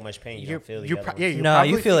be in so much pain you don't feel the you're other pro- ones. yeah, you're No,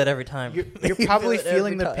 you probably feel it every time. You're You probably feel it every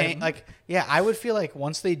feeling the pain. time. Like, yeah, I would feel like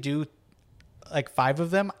once they do like 5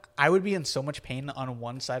 of them, I would be in so much pain on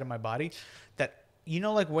one side of my body that,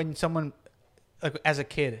 like when someone, like as a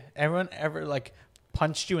kid, everyone ever like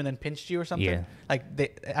punched you and then pinched you or something. Yeah. Like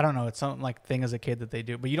I don't know, it's some like thing as a kid that they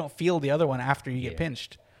do, but you don't feel the other one after you get Yeah.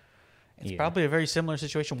 pinched. It's Yeah. probably a very similar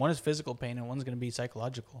situation. One is physical pain and one's going to be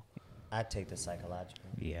psychological. I'd take the psychological.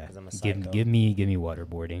 yeah. 'Cause I'm a psycho. Give me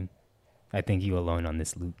waterboarding. I think you alone on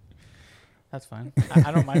this loop. That's fine.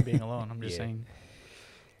 I don't mind being alone. I'm just Yeah. saying.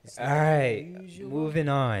 All right, moving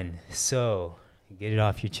on. So, get it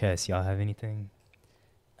off your chest. Y'all have anything?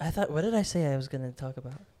 I thought, what did I say I was gonna talk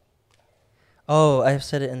about? Oh, I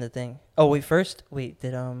said it in the thing. Oh wait,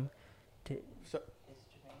 did No,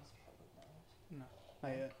 not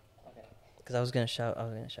yet. because I was gonna shout,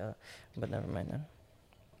 but never mind then.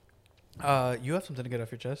 You have something to get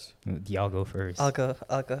off your chest. Y'all go first. I'll go.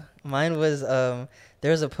 Mine was there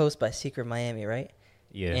was a post by Secret Miami, right?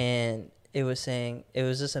 Yeah. And it was saying, it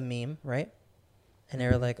was just a meme, right? And they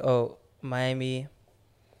were like, oh, Miami,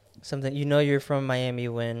 something, you're from Miami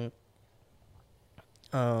when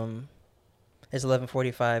it's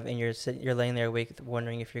 11:45 and you're laying there awake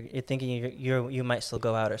wondering if you're thinking you might still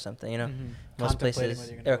go out or something, Mm-hmm. Most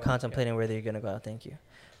places are contemplating whether you're going to go out. Thank you.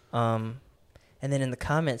 And then in the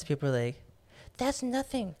comments, people are like, that's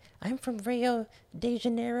nothing. I'm from Rio de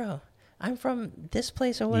Janeiro. I'm from this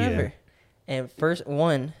place or whatever. Yeah. And first,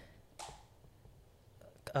 one,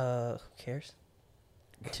 who cares?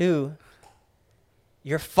 2,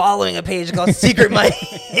 you're following a page called Secret Miami.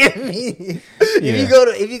 If you go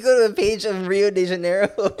to a page of Rio de Janeiro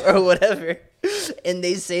or whatever, and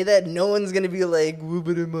they say that, no one's gonna be like, "Woo,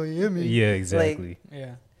 but in Miami." Yeah, exactly.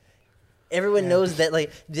 Yeah. Everyone Yeah. knows that,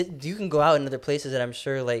 like, you can go out in other places that I'm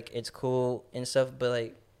sure, like, it's cool and stuff, but,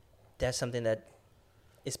 like, that's something that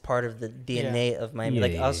is part of the DNA of Miami. Yeah,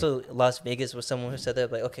 like, yeah, also, Las Vegas was someone who said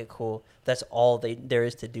that, like, okay, cool. That's all there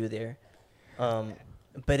is to do there.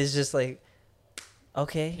 But it's just, like,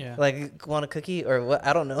 okay. Yeah. Like, want a cookie or what?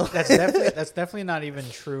 I don't know. That's definitely not even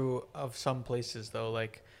true of some places though.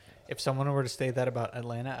 Like, if someone were to say that about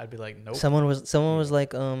Atlanta, I'd be like, nope. Someone was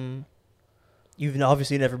like, you've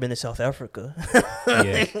obviously never been to South Africa.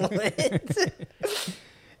 Yeah. What?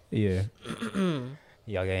 Yeah.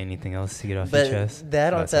 Y'all got anything else to get off But your chest?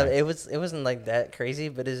 that Oh, on top, sorry. it wasn't like that crazy,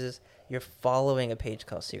 but it's just you're following a page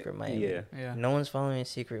called Secret Miami. Yeah. Yeah. No one's following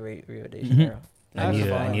Secret Rio de Mhm. Janeiro. I I have need to to,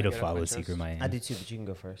 follow I and need to get off follow my Secret chest. Miami. I do too, but you can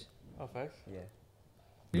go first. Oh, facts? Yeah.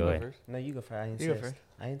 You Go go ahead. first. No, you go first. I insist. You go first.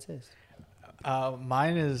 I insist.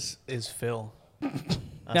 Mine is Phil. I'll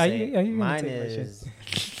Nah, say you're gonna mine take my shit. is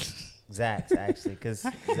Zach's actually, because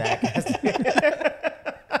Zach has to.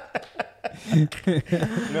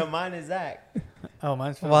 No, mine is Zach. Oh,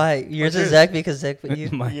 mine's Phil. Why? Yours is yours? Zach because Zach put you.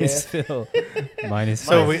 Mine Yeah. is Phil. Mine is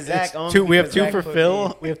So Phil. Mine's Zach it's only two. We have because two Zach for put Phil.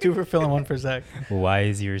 me. We have 2 for Phil and 1 for Zach. Why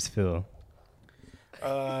is yours Phil?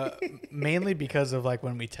 Mainly because of like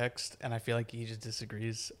when we text, and I feel like he just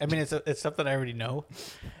disagrees. I mean, it's stuff that I already know,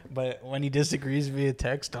 but when he disagrees via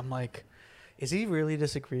text, I'm like, is he really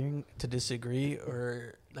disagreeing to disagree,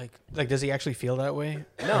 or like does he actually feel that way?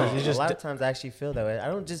 No, Or is he a lot of times I actually feel that way. I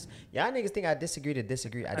don't just y'all niggas think I disagree to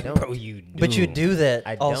disagree. I don't. Bro, you do. But you do that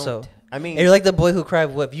I also. don't. I mean, And you're like the boy who cried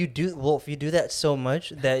wolf. If you do that so much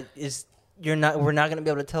that we're not gonna be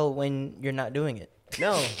able to tell when you're not doing it.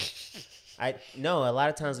 no, a lot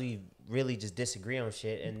of times we really just disagree on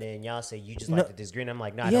shit, and then y'all say you just No. like to disagree, and I'm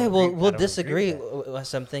like, no, I Yeah, don't we'll agree- I we'll don't disagree agree with that. with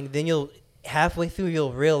something. Then you'll halfway through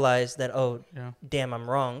you'll realize that, oh, Yeah. damn, I'm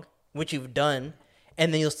wrong, which you've done,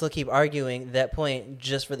 and then you'll still keep arguing that point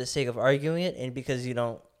just for the sake of arguing it, and because you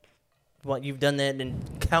don't. Well, you've done that in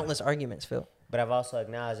countless arguments, Phil. But I've also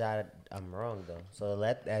acknowledged I'm wrong though. So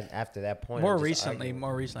after that point, More I'm just recently,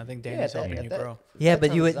 arguing. I think Yeah, Danny's that- helping yeah, you that- grow. Yeah, That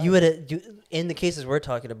but you sounds would in the cases we're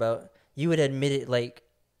talking about, you would admit it like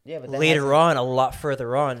Yeah, but that later hasn't- on, a lot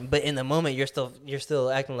further on. But in the moment, you're still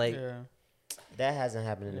acting like Yeah. That hasn't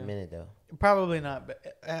happened in a minute though. Probably not, but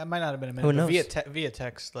it might not have been a minute. Who but knows? Via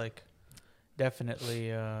text, like, definitely,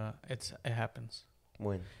 it happens.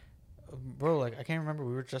 When? Bro, like, I can't remember.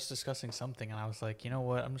 We were just discussing something, and I was like, you know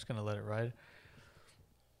what? I'm just gonna let it ride.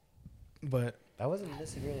 But I wasn't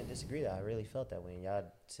disagreeing to disagree though. I really felt that way, and y'all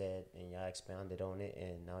said and y'all expounded on it,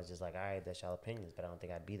 and I was just like, all right, that's y'all opinions, but I don't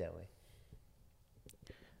think I'd be that way.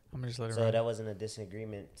 I'm gonna just let it So ride. that wasn't a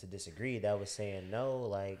disagreement to disagree. That was saying no,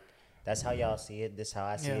 like that's how y'all see it. This how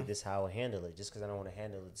I see Yeah. it. This how I would handle it. Just because I don't want to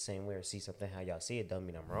handle it the same way or see something how y'all see it, don't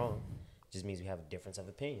mean I'm wrong. Just means we have a difference of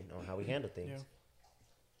opinion on how we handle things.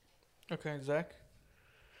 Yeah. Okay, Zach.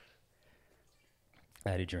 I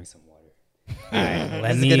had to drink some water. All right,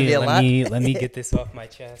 let This is gonna be a lot. let me get this off my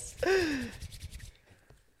chest.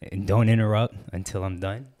 And don't interrupt until I'm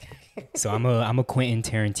done. So I'm a Quentin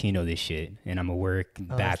Tarantino this shit, and I'm gonna work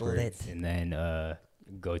that's backwards lit. and then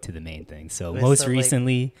go to the main thing. So Wait, most so, like-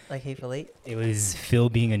 recently, Like Hateful Eight. it was Phil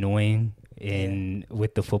being annoying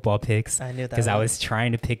with the football picks. I knew that Because I one. was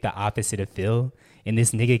trying to pick the opposite of Phil, and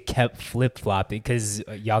this nigga kept flip flopping. Because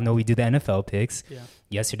y'all know we do the NFL picks. Yeah.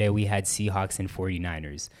 Yesterday we had Seahawks and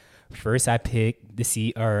 49ers. First I picked the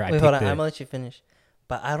Wait, hold on. I'm gonna let you finish.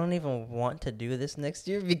 But I don't even want to do this next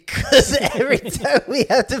year because every time we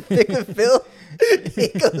have to pick a Phil,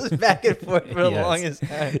 it goes back and forth for the Yes. longest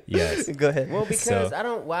time. Yes. Go ahead. Well, because So-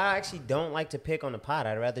 I actually don't like to pick on the pod.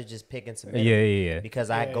 I'd rather just pick and submit. Yeah. Because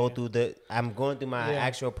I go through I'm going through my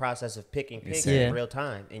actual process of picking picks Yeah. in real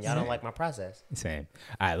time, and y'all don't like my process. Same.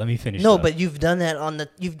 All right, let me finish. No, up. but you've done that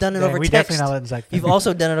you've done it Yeah, over we text. definitely not letting Zach You've finish.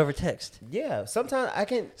 also done it over text. Yeah, sometimes I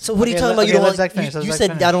can. So what are you Okay, talking let- about? You okay, don't let want. Zach finish, You let Zach said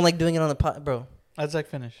finish. I don't like doing it on the pod, bro. Let Zach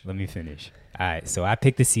finish. Let me finish. All right, so I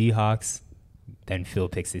picked the Seahawks, then Phil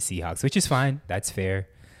picks the Seahawks, which is fine. That's fair.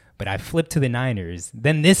 But I flipped to the Niners.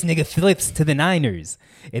 Then this nigga flips to the Niners.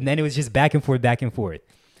 And then it was just back and forth, back and forth.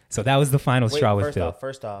 So that was the final straw with Phil.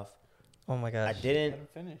 First off, Oh my I gosh. didn't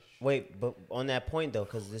Finish. wait, but on that point though,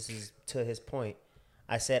 because this is to his point,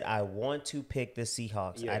 I said I want to pick the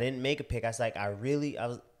Seahawks. I didn't make a pick. I was like,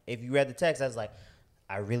 if you read the text, I was like,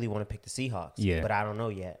 I really want to pick the Seahawks. Yeah. But I don't know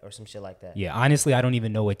yet, or some shit like that. Yeah, honestly, I don't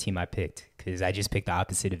even know what team I picked because I just picked the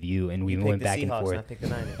opposite of you, and we You went picked back the and Seahawks, forth. and I picked the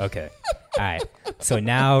Niners. Okay. All right. So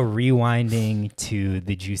now rewinding to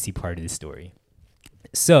the juicy part of the story.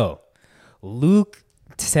 So Luke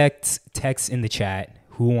texts in the chat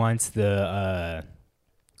who wants the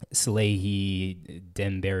Salehi,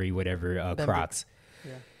 Denberry, whatever, Crocs.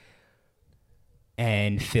 Yeah.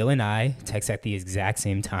 And Phil and I text at the exact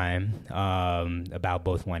same time about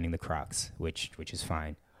both wanting the Crocs, which is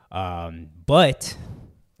fine. But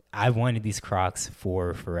I've wanted these Crocs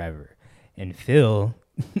for forever. And Phil,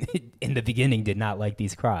 in the beginning, did not like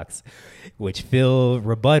these Crocs, which Phil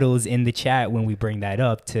rebuttals in the chat when we bring that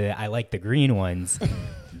up to, I like the green ones.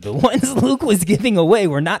 The ones Luke was giving away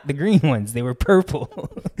were not the green ones. They were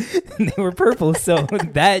purple. They were purple. So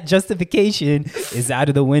that justification is out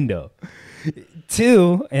of the window.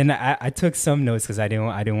 Two, and I took some notes because I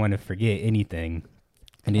didn't want to forget anything.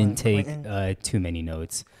 I didn't take too many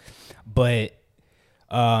notes, but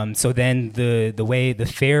so then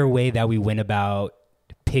the fair way that we went about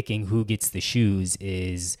picking who gets the shoes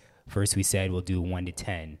is first we said we'll do 1 to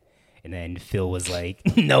 10, and then Phil was like,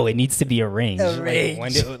 no, it needs to be a range. A range.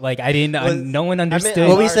 I didn't. No one understood.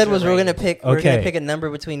 What we said larger was we're gonna range. pick. We're gonna Okay. pick a number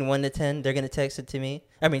between 1 to 10. They're gonna text it to me.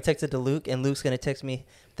 Text it to Luke, and Luke's gonna text me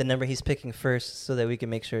the number he's picking first, so that we can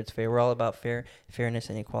make sure it's fair. We're all about fairness,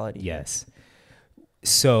 and equality. Yes.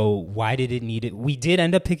 So why did it need it? We did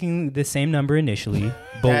end up picking the same number initially,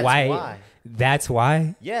 but That's why? why. That's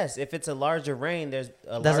why. Yes, if it's a larger range, there's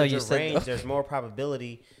a That's what you larger said, range. though. There's more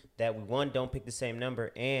probability that we don't pick the same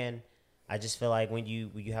number, and I just feel like when you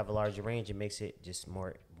have a larger range, it makes it just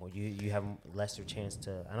more you have lesser chance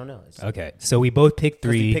to. I don't know. It's, Okay. So we both picked 'cause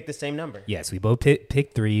we three. pick the same number. Yes, we both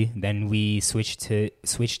picked 3. Then we switched it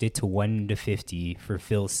to 1 to 50 for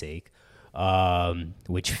Phil's sake,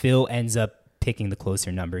 which Phil ends up picking the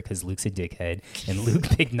closer number because Luke's a dickhead, and Luke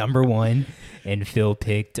picked number 1, and Phil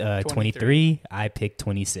picked 23. I picked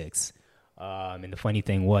 26. And the funny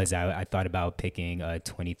thing was, I thought about picking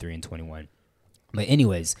 23 and 21. But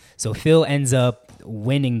anyways, so Phil ends up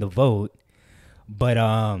winning the vote. But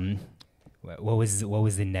what was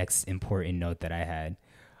the next important note that I had?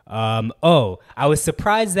 I was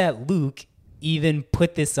surprised that Luke even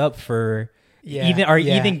put this up for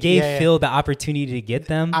even gave Phil the opportunity to get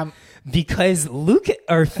them. Because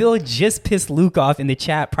Phil just pissed Luke off in the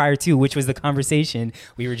chat prior to, which was the conversation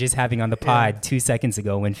we were just having on the pod 2 seconds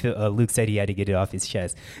ago when Luke said he had to get it off his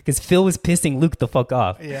chest. Because Phil was pissing Luke the fuck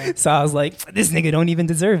off. Yeah. So I was like, this nigga don't even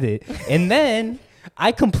deserve it. And then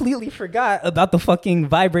I completely forgot about the fucking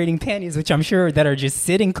vibrating panties, which I'm sure that are just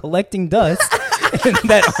sitting collecting dust and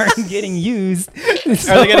that aren't getting used. Are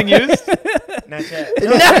they getting used? Not yet.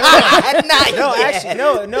 No,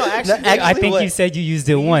 Actually, I think what? you said you used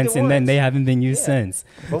it We used once, it and then once. they haven't been used since.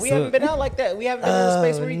 But we So- haven't been out like that. We haven't been in a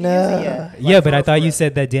space where you can use it yet. Yeah, Like, but I for thought you real.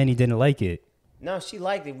 said that Danny didn't like it. No, she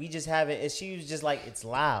liked it. We just haven't. She was just like, it's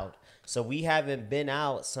loud. So we haven't been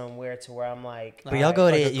out somewhere to where I'm like. But y'all go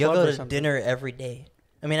Like to a y'all club or go to something. dinner every day.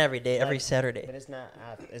 I mean, every day, every Like, Saturday. But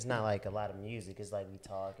it's not like a lot of music. It's like we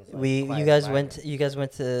talk. It's like You quiet guys environment.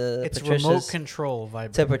 went to It's remote Patricia's control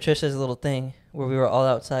vibe. to Patricia's little thing where we were all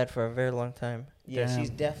outside for a very long time. Yeah, Damn. she's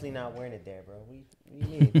definitely not wearing it there, bro. What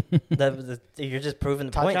do you mean? You're just proving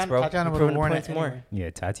the points, bro. Tatiana You're would proving have the worn points it more. anyway. Yeah,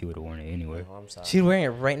 Tati would have worn it anyway. Oh, I'm sorry. She's wearing it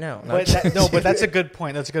right now. But that's a good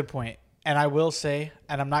point. That's a good point. And I will say,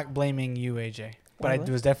 and I'm not blaming you, AJ, but Why, I what?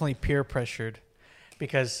 was definitely peer pressured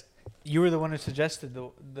because you were the one who suggested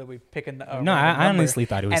that we pick a No, random I number. honestly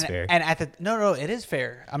thought it was and, fair. And at the no, it is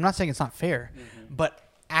fair. I'm not saying it's not fair, but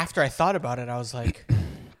after I thought about it, I was like,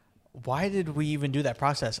 why did we even do that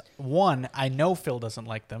process? One, I know Phil doesn't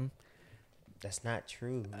like them. That's not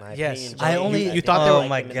true. My Yes, opinion, I Jay. only- you thought they oh were-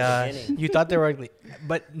 my them in the gosh. beginning. You thought they were ugly,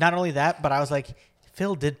 but not only that, but I was like,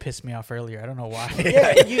 Phil did piss me off earlier. I don't know why.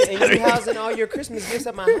 Yeah, and you housing all your Christmas gifts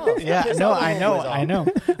at my house. Yeah, piss no, all the I know, homeboys off. I know.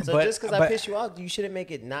 So But- just because I but- piss you off, you shouldn't make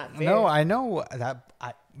it not fair. No, I know that.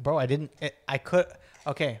 Bro, I didn't. I could.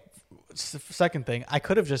 Okay. Second thing, I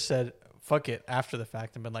could have just said fuck it after the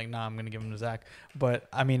fact and been like, nah, I'm gonna give him to Zach. But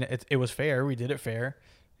I mean, it was fair. We did it fair,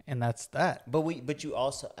 and that's that. But you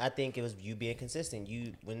also, I think it was you being consistent.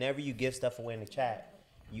 You, whenever you give stuff away in the chat,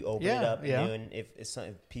 you open it Yeah, up, and yeah. then if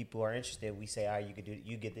people are interested, we say, all right, you could do,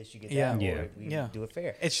 you get this, you get Yeah. that, Yeah. or if we Yeah. do it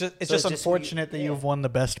fair. It's just So unfortunate that yeah. you've won the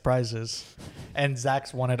best prizes, and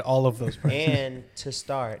Zach's wanted all of those prizes. And to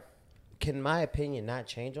start, can my opinion not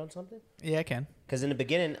change on something? Yeah, I can. Because in the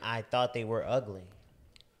beginning, I thought they were ugly,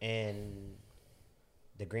 and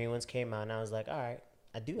the green ones came out, and I was like, all right,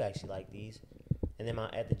 I do actually like these. And then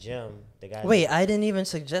at the gym, the guy. Wait, I didn't even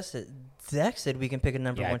suggest it. Zach said we can pick a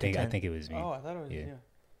number Yeah, 1 I think to 10. I think it was me. Oh, I thought it was Yeah. you.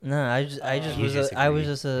 No, I just You was just I was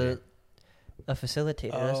agreed. just a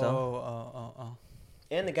facilitator. That's all. Oh.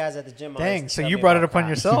 and the guys at the gym. Dang, always so tell you me brought about it upon Crocs.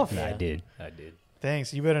 yourself. I Yeah. did.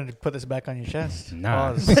 Thanks. You better put this back on your chest.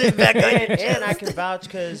 Nah. Pause. and I can vouch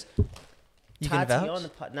because You can Tati vouch? on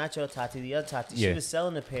the not your Tati, the other Tati, she Yeah. was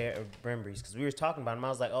selling a pair of Brembries because we were talking about them. I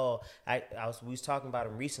was like, oh, we was talking about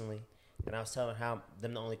them recently, and I was telling her how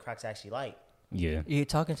them the only Crocs I actually like. Yeah. You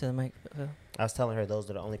talking to the mic? Phil? I was telling her those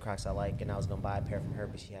are the only Crocs I like, and I was gonna buy a pair from her,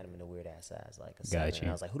 but she had them in a weird ass size, like a 7. Gotcha. And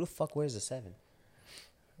I was like, who the fuck wears a 7?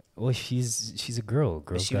 Well, she's a girl.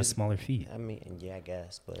 Girls she got was- smaller feet. I mean, yeah, I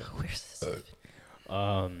guess, but Where's this?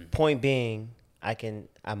 point being,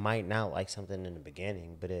 I might not like something in the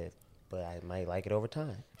beginning, but I might like it over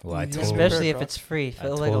time. Well, I Yeah. told Especially if Crocs. it's free. I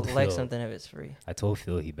Phil like told will like Phil. something if it's free. I told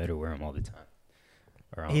Phil he better wear them all the time.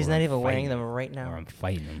 He's not I'm even wearing fighting them him, right Or now. I'm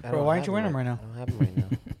fighting him. I Bro, don't why aren't have you wearing them right now? I don't have them right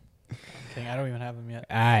now. Dang, I don't even have them yet.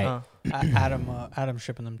 All right. Adam's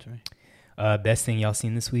shipping them to me. Best thing y'all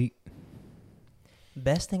seen this week?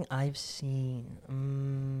 Best thing I've seen.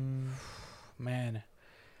 Man.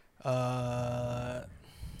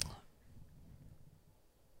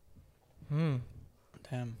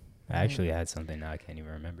 Damn. I actually had something now I can't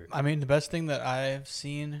even remember. I mean, the best thing that I've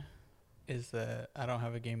seen is that I don't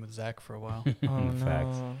have a game with Zach for a while. Oh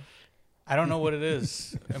Facts. no. I don't know what it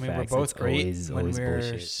is. I mean, Facts, we're both it's great always when we're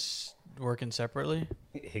bullshit. working separately,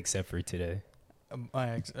 Except for today.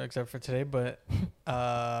 except for today. But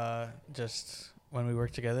just when we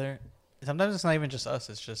work together, sometimes it's not even just us.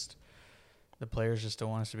 It's just the players just don't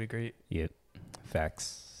want us to be great. Yep.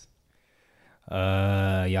 Facts.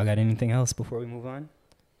 Y'all got anything else before we move on?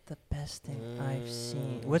 The best thing I've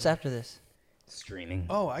seen. What's after this? Streaming.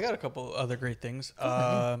 Oh, I got a couple other great things.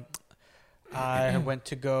 I went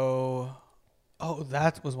to go. Oh,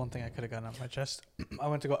 that was one thing I could have gotten off my chest. I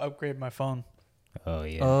went to go upgrade my phone. Oh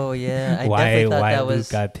yeah. Oh yeah, I why definitely thought why that Luke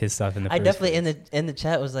was. got pissed off in the I first definitely place. in the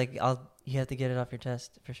chat was like, you have to get it off your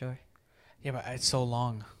chest for sure. Yeah, but it's so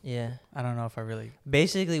long. Yeah. I don't know if I really.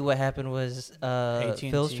 Basically, what happened was AT&T.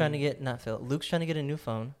 Phil's trying to get not Phil. Luke's trying to get a new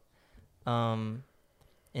phone,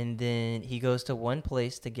 and then he goes to one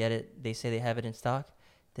place to get it. They say they have it in stock.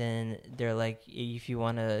 Then they're like, if you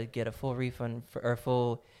want to get a full refund or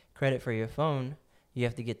full credit for your phone, you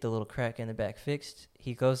have to get the little crack in the back fixed.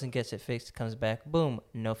 He goes and gets it fixed. Comes back, boom,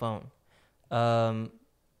 no phone.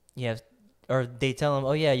 Or they tell him,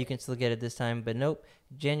 oh yeah, you can still get it this time, but nope.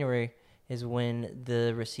 January is when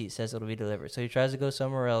the receipt says it'll be delivered. So he tries to go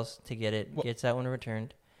somewhere else to get it, gets that one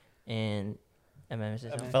returned, and M&M's.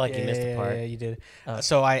 I felt like you missed the part. Yeah, you did. Oh.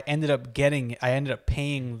 So I ended up paying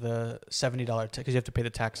the $70 tax because you have to pay the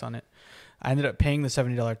tax on it. I ended up paying the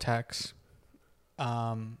 $70 tax,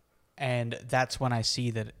 and that's when I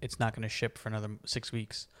see that it's not going to ship for another 6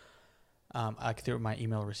 weeks. I threw my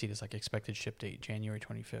email receipt as like expected ship date January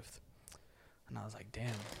 25th, and I was like,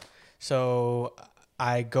 damn. So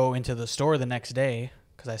I go into the store the next day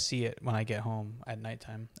because I see it when I get home at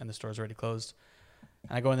nighttime, and the store's already closed.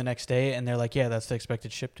 And I go in the next day, and they're like, yeah, that's the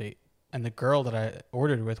expected ship date. And the girl that I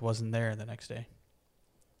ordered with wasn't there the next day.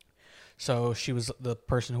 So the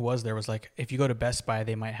person who was there was like, if you go to Best Buy,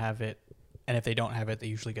 they might have it. And if they don't have it, they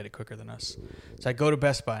usually get it quicker than us. So I go to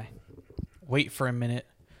Best Buy, wait for a minute.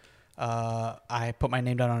 I put my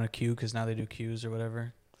name down on a queue because now they do queues or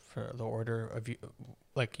whatever for the order of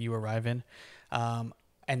you arrive in. And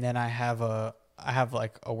then I have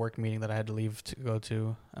like a work meeting that I had to leave to go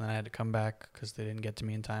to, and then I had to come back because they didn't get to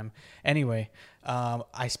me in time. Anyway,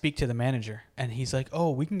 I speak to the manager, and he's like, "Oh,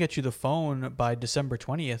 we can get you the phone by December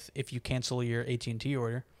 20th if you cancel your AT&T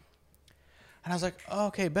order." And I was like, "Oh,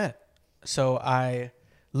 okay, bet." So I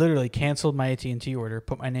literally canceled my AT&T order,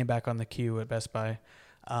 put my name back on the queue at Best Buy.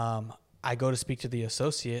 I go to speak to the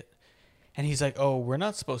associate, and he's like, "Oh, we're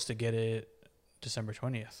not supposed to get it December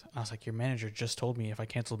 20th." And I was like, "Your manager just told me if I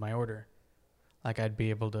canceled my order, like I'd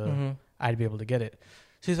be able to get it."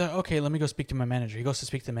 So he's like, "Okay, let me go speak to my manager." He goes to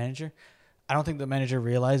speak to the manager. I don't think the manager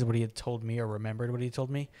realized what he had told me or remembered what he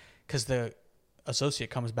told me, because the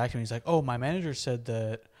associate comes back to me. He's like, "Oh, my manager said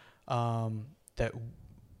that that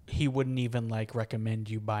he wouldn't even like recommend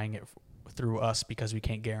you buying it through us because we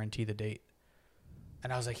can't guarantee the date."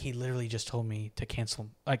 And I was like, he literally just told me to cancel,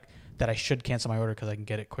 like that I should cancel my order because I can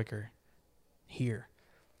get it quicker here.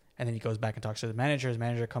 And then he goes back and talks to the manager. His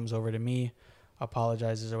manager comes over to me,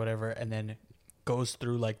 apologizes or whatever, and then goes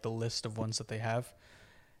through like the list of ones that they have.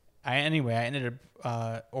 I ended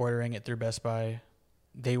up ordering it through Best Buy.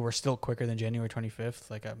 They were still quicker than January 25th.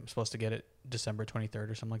 Like I'm supposed to get it December 23rd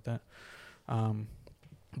or something like that.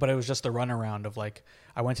 But it was just the runaround of like,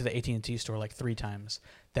 I went to the AT&T store like 3 times.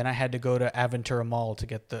 Then I had to go to Aventura Mall to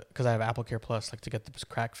get because I have AppleCare Plus, like to get the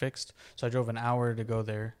crack fixed. So I drove an hour to go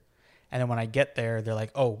there. And then when I get there, they're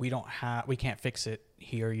like, "Oh, we can't fix it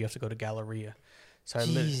here. You have to go to Galleria." So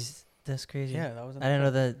Jeez, that's crazy. Yeah, that was. I didn't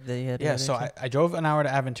know that you had. Yeah, so I drove an hour to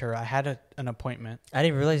Aventura. I had an appointment. I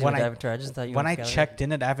didn't realize you when went to Aventura. I just thought you. When went I to Galleria. checked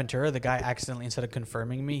in at Aventura, the guy accidentally, instead of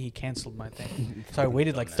confirming me, he canceled my thing. So I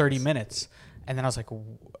waited like 30 minutes, and then I was like,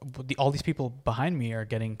 all these people behind me are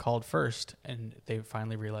getting called first, and they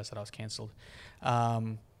finally realized that I was canceled.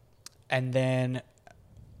 And then,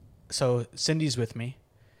 so Cindy's with me.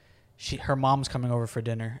 Her mom's coming over for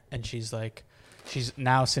dinner, and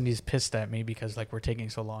Cindy's pissed at me because like we're taking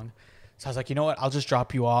so long. So I was like, you know what? I'll just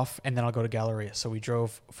drop you off, and then I'll go to Galleria. So we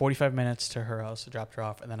drove 45 minutes to her house, dropped her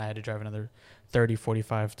off, and then I had to drive another 30,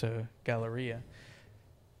 45 to Galleria.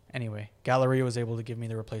 Anyway, Galleria was able to give me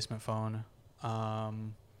the replacement phone,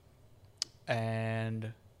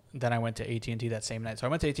 and then I went to AT&T that same night. So I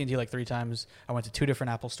went to AT&T like 3 times. I went to 2 different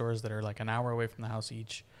Apple stores that are like an hour away from the house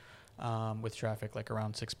each. With traffic, like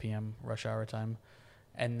around 6 p.m. rush hour time.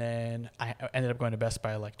 And then I ended up going to Best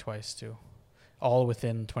Buy like twice too, all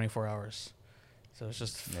within 24 hours. So it's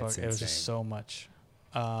just it was just so much.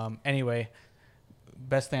 Anyway,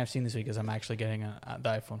 best thing I've seen this week is I'm actually getting the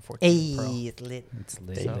iPhone 14 Pro. It's lit. It's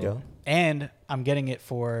lit. There you go. And I'm getting it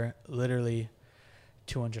for literally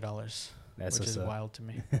 $200, That's which is up. wild to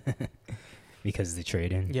me. Because the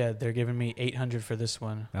trade-in. Yeah, they're giving me $800 for this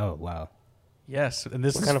one. Oh wow. Yes, and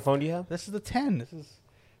this What kind of phone do you have? This is the 10. This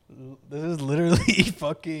is literally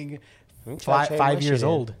fucking I'm trying to trade my 5 years shit in.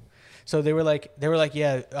 old. So they were like,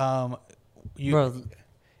 yeah, Bro,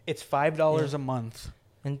 it's $5 Yeah. a month.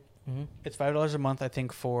 and It's $5 a month, I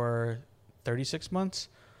think, for 36 months.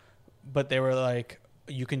 But they were like,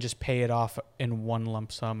 you can just pay it off in one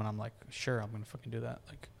lump sum, and I'm like, sure, I'm gonna fucking do that.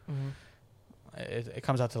 Like, it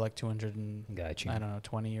comes out to like 200 and Got you. I don't know,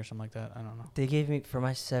 20 or something like that. I don't know. they gave me for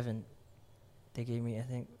my 7. They gave me I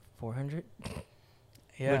think 400,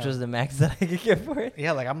 Yeah, which was the max that I could get for it.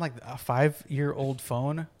 yeah. Like I'm like a 5-year-old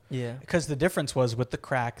phone. Yeah, Because the difference was with the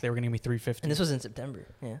crack, they were going to give me $350. and this was in September.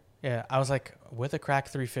 Yeah, Yeah, I was like, with a crack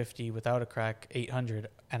 $350, without a crack $800,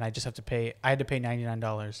 and I just have to pay. I had to pay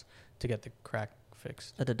 $99 to get the crack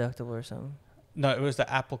fixed. a deductible or something. No, it was the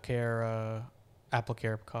AppleCare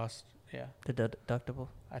cost. Yeah, The deductible.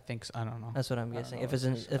 I think so. I don't know. That's what I'm I don't guessing. know. If it's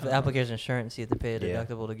It's- I if don't the know. application's insurance, you have to pay a Yeah.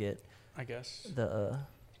 deductible to get I guess. the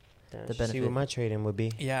Damn, the see benefit. what my trade-in would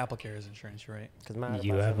be. Yeah, AppleCare is insurance. You're right. Cause my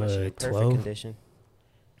You my have shit a in perfect 12? condition.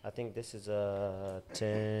 I think this is a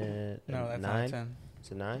 10. No, that's not 9. a 10.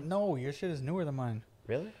 It's a 9. No, your shit is newer than mine.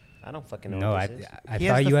 Really? I don't fucking know. No, what I this is. I He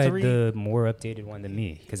has thought the you had 3 the more updated one than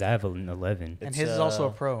me because I have an 11. and It's, his is also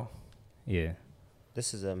a pro. Yeah.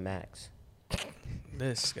 This is a Max.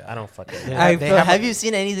 This guy. I don't fucking. Yeah. know. All right, they Phil, have have a- you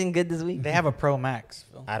seen anything good this week? They have a Pro Max.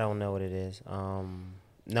 Phil. I don't know what it is.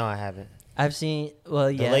 No, I haven't. I've seen. Well,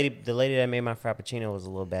 The yeah. lady that made my frappuccino was a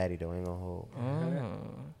little baddie though. Ain't gonna hold.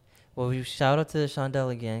 Well, we shout out to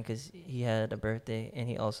Shondell again because he had a birthday and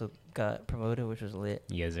he also got promoted, which was lit.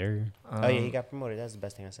 Yes, sir. Oh yeah, he got promoted. That's the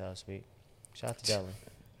best thing I said last week. Shout out to Dylan.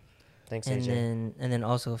 Thanks, And AJ. then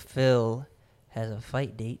also Phil has a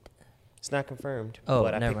fight date. It's not confirmed. Oh,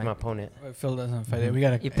 but I never picked mind. my opponent. Phil doesn't fight it. We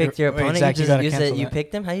gotta. You picked your wait, opponent. Zach, you gotta said cancel you that.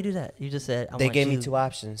 picked him. How you do that? You just said I They want gave you. me 2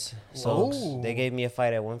 options. So Whoa. they gave me a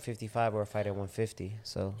fight at 155 or a fight at 150.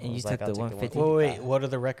 So I And you was took like, I'll the take 150? Wait. What are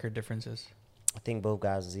the record differences? I think both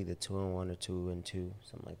guys was either 2-1 or 2-2, something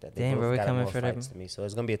like that. They Damn, both bro, we got coming more for them. fights than me, so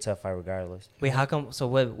it's gonna be a tough fight regardless. Wait, how come? So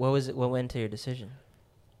what was it? What went into your decision?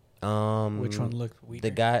 Which one looked weaker?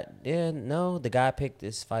 The guy, the guy I picked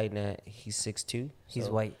this fighting at. He's 6'2". He's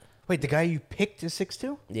so- white. Wait, the guy you picked is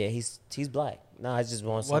 6'2"? Yeah, he's black. No, I just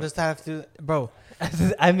want. What does that have to do, bro?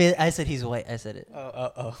 I said he's white. I said it.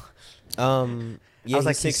 Oh. Yeah, I was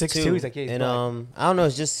like, he's he's 6'2". He's like, yeah, he's and black. I don't know.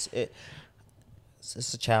 It's just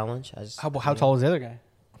it's a challenge. I just How tall is the other guy?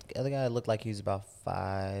 The other guy looked like he was about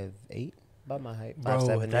 5'8", about my height. Bro, 5'7",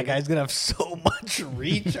 that maybe. guy's gonna have so much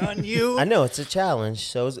reach on you. I know it's a challenge.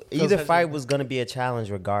 So either has fight to- was gonna be a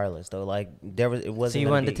challenge regardless. Though, like it wasn't. So you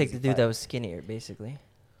gonna wanted be to take an the easy dude that fight. was skinnier, basically.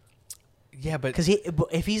 Yeah, but Because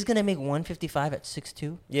if he's gonna make 155 at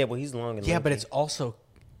 6'2", Yeah, well, he's long and but lanky. it's also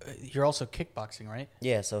you're also kickboxing, right?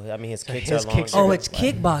 Yeah, so I mean, his So kicks his are long. kicks and are- oh, it's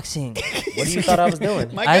like- kickboxing. What do you thought I was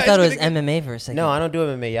doing? My I guy's thought it was gonna MMA for a second. No, I don't do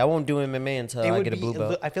MMA. I won't do MMA until I get a blue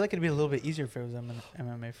belt. I feel like it'd be a little bit easier if it was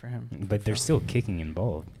MMA for him. But there's still kicking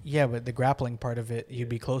involved. Yeah, but the grappling part of it, you'd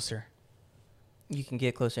be closer. You can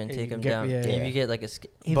get closer and Yeah, take you him can get- down. yeah, If yeah. you get like if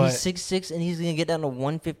But- he's 6'6" and he's gonna get down to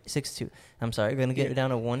 156 I'm sorry, gonna get Yeah. down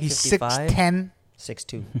to He's 155. 6'10".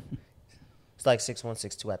 6'2". It's like 6'1",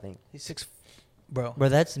 6'2", I think. He's 6, bro. Bro,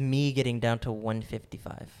 that's me getting down to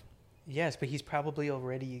 155. Yes, but he's probably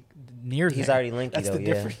already near. He's there. already lanky That's though. the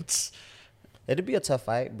Yeah, difference. It'd be a tough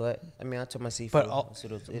fight, but I mean, I took my seafood. But all, so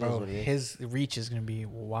it is bro, what it is. his reach is gonna be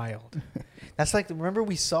wild. That's like remember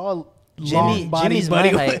we saw Jimmy's my buddy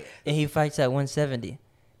height, and he fights at 170,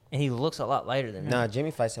 and he looks a lot lighter than me. Nah,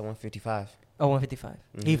 Jimmy fights at 155. Oh, 155.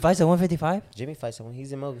 He Mhm. fights at 155. Jimmy fights at one.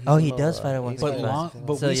 He's in Mo. he's Oh, in he Mo, does fight at he's 155. But fighting long, 155.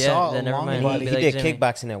 but So, we yeah, saw then a never long mind. body. He like did Jimmy.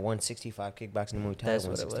 kickboxing at 165, kickboxing and Muay Thai at That's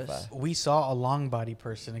what it was. 165. We saw a long body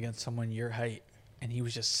person against someone your height, and he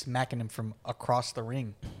was just smacking him from across the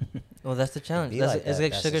ring. Well, that's the challenge. Be That's like it's that.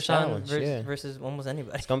 like That's Sugar the Sean challenge, yeah. versus almost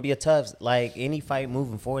anybody. It's gonna be a tough. Like any fight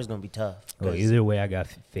moving forward is gonna be tough. Well, 'Cause either way, I got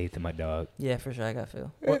faith in my dog. Yeah, for sure. I got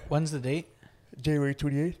Phil. When's the date? January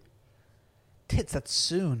 28th. Tits, that's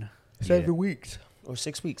soon. 7 weeks. or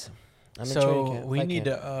 6 weeks. I'm in So training camp, we fight need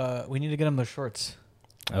camp. to get him the shorts.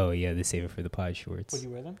 Oh yeah, they save it for the pod shorts. Would you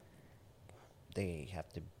wear them? They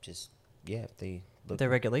have to just if they look The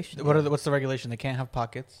regulation. What's the regulation? They can't have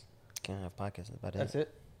pockets. can't have pockets. That's about That's it.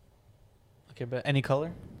 it. Okay, bet any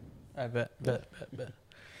color. I bet.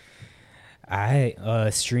 I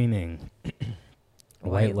streaming White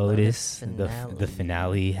White Lotus. Lotus The finale.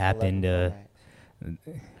 finale happened. 11,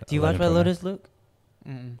 Do you watch 11 White pro- Lotus, Luke?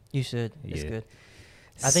 Mm-mm. You should. It's Yeah. good.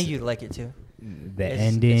 I think you'd like it too. The It's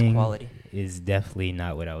ending quality. is definitely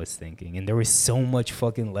not what I was thinking, and there was so much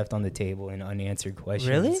fucking left on the table and unanswered questions.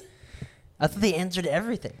 Really? I thought they answered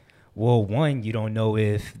everything. Well, one, you don't know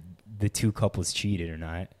if the two couples cheated or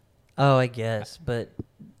not. Oh, I guess, but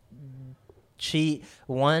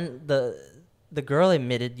the girl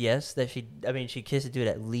admitted yes that she kissed a dude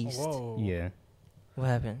at least. Whoa. Yeah. What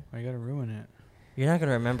happened? I gotta ruin it. You're not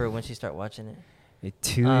gonna remember when she start watching it.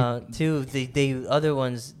 Two. The other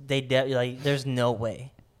ones like there's no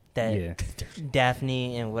way that Yeah.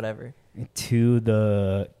 Daphne and whatever. To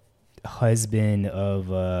the husband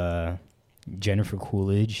of Jennifer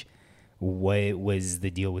Coolidge, what was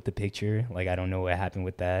the deal with the picture? Like, I don't know what happened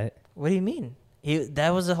with that. What do you mean?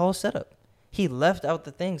 That was the whole setup. He left out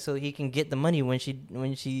the thing so he can get the money when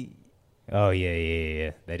she. Oh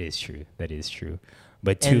yeah. That is true.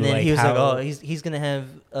 But to And then like he was how, like, "Oh, he's gonna have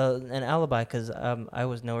an alibi because I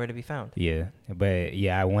was nowhere to be found." yeah. But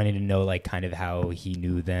yeah, I wanted to know like kind of how he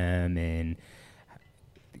knew them, and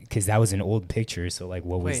because that was an old picture, so like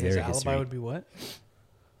what was Wait, his their alibi history? would be what?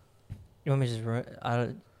 You want me to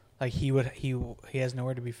just Like he has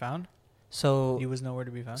nowhere to be found. so He was nowhere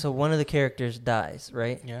to be found. so one of the characters dies,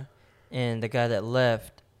 right? yeah. And the guy that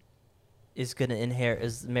left is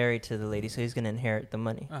married to the lady, so he's gonna inherit the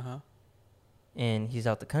money. Uh huh. And he's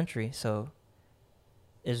out the country, so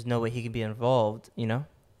there's no way he could be involved. You know.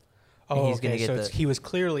 And Oh, he's okay. gonna get So the- he was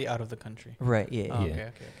clearly out of the country. Right. Yeah. Oh, Yeah.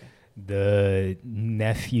 okay. The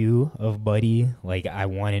nephew of Buddy, like, I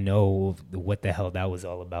want to know what the hell that was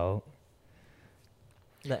all about.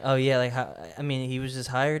 Oh yeah, like how? I mean, he was just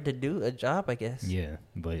hired to do a job, I guess. Yeah,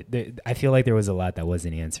 but I feel like there was a lot that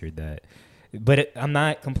wasn't answered. But I'm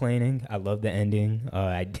not complaining. I love the ending.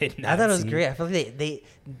 I did not. I thought it was see- great. I feel like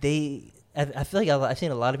they I feel like I've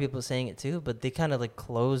seen a lot of people saying it too, but they kind of like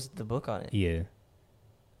closed the book on it. Yeah,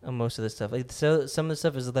 On most of the stuff, like so, some of the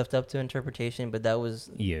stuff is left up to interpretation, but that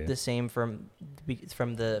was yeah. the same from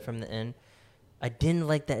the end. I didn't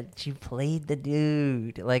like that she played the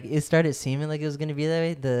dude. Like it started seeming like it was gonna be that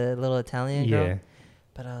way, the little Italian girl. Yeah,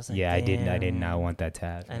 But I was like, yeah. I did "Damn." not want that to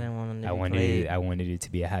happen. I didn't want him to I be wanted played. it. I wanted it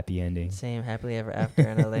to be a happy ending. Same happily ever after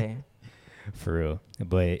in LA. For real.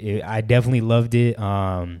 But I definitely loved it.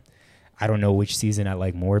 I don't know which season I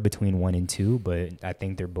like more between 1 and 2, but I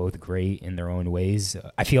think they're both great in their own ways.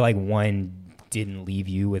 I feel like 1 didn't leave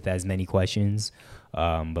you with as many questions.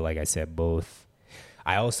 But like I said, both.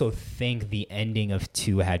 I also think the ending of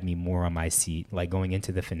 2 had me more on my seat. Like going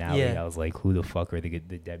into the finale, Yeah. I was like, who the fuck are the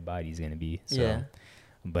dead bodies going to be? So, Yeah.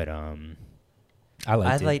 But I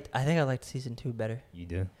liked it. I think I liked season 2 better, You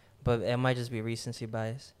do? but it might just be recency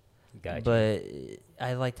bias. Gotcha. But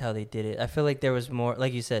I liked how they did it. I feel like there was more,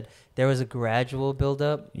 like you said, there was a gradual build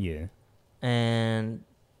up, Yeah. and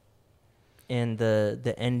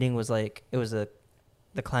the ending was like the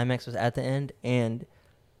climax was at the end, and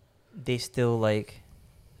they still like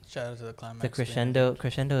Shout out to the climax. the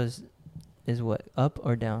crescendo is what, up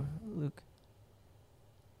or down, Luke?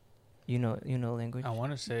 You know language. I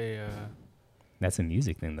want to say, That's a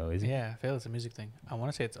music thing, though, isn't it? yeah, I feel it's a music thing. I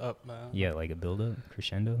want to say it's up. Yeah, like a build-up,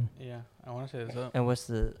 crescendo. Yeah, I want to say it's up. And what's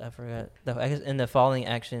I forgot. I guess in the falling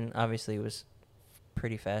action, obviously was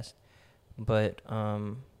pretty fast, but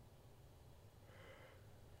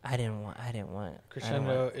I didn't want.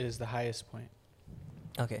 Crescendo is the highest point.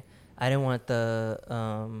 Okay, I didn't want the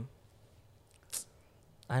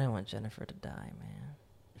I didn't want Jennifer to die, man.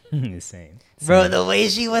 The same. Bro, the way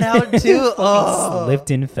she went out too. Oh,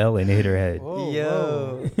 Slipped and fell and hit her head,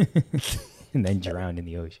 yo. and then drowned in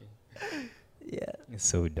the ocean. Yeah. It's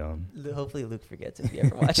so dumb. Hopefully Luke forgets if he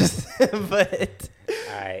ever watches. But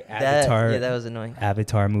All right, that, Avatar. yeah, that was annoying.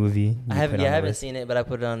 Avatar movie. I haven't seen it, but I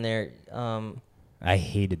put it on there. I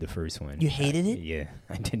hated the first one. You hated it? Yeah,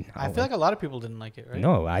 I did not. I feel like a lot of people didn't like it, right?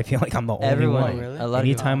 No, I feel like I'm the only Everyone, one. really? a lot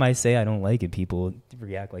Anytime of people. I say I don't like it, people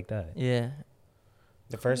react like that. Yeah.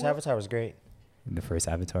 The first Avatar was great. The first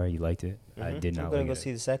Avatar, you liked it? I Mhm. did not I'm gonna like go it.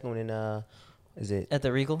 see the second one in is it? At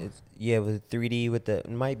the Regal? It's, yeah, with 3D with the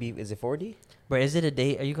is it 4D? Bro, is it a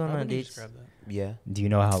date? Are you going How on would you dates? describe that? Yeah. Do you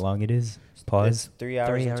know how long it is? Pause. It's 3 hours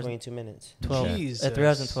 3 and hours. 22 minutes. 12. Jesus. 3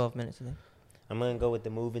 hours and 12 minutes, I think. I'm gonna go with the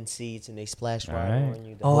moving seats and they splash All right right. on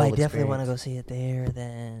you. The Oh, I whole definitely want to experience. go see it there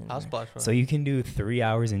then. I'll splash. So you can do 3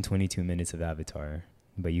 hours and 22 minutes of Avatar,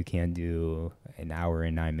 but you can't do an hour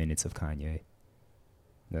and 9 minutes of Kanye.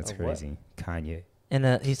 That's Of what? crazy. Kanye.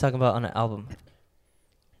 And he's talking about on an album.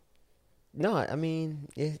 No, I mean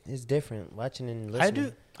it's different watching and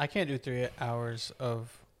listening. I can't do 3 hours of.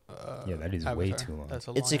 Yeah, that is way Avatar. too long. That's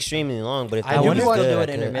a It's long extremely long, but if I that do one be is watching- good, do I it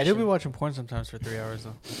could. intermission. I do be watching porn sometimes for 3 hours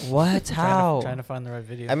though. What? How? Trying to find the right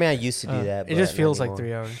video. I mean, I used to do that. It but just not feels like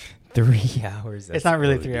anymore. 3 hours. 3 hours. It's not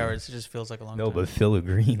really 3 hours. It just feels like a long No, time. but Phil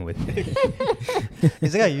agreeing with it.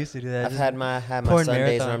 He's like, I used to do that. I've had my porn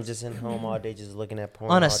Sundays where I'm marathons. just in home all day, just looking at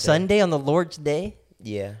porn on all a day. Sunday on the Lord's Day?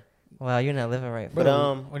 Yeah, Wow, you're not living right. but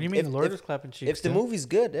what do you mean if- the Lord if- was clapping cheeks? if the too? movie's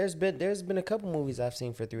good, there's been a couple movies I've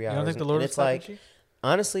seen for 3 you hours. don't think the and Lord was it's clapping like cheeks?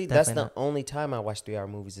 honestly, that's the Definitely only time I watch 3 hour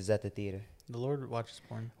movies is at the theater. The Lord watches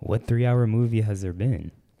porn. What 3-hour movie has there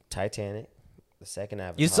been? Titanic, the second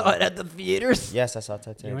Avatar. You saw it at the theaters? Yes, I saw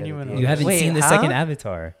Titanic. You weren't at the even theater. You haven't Wait, seen the how? second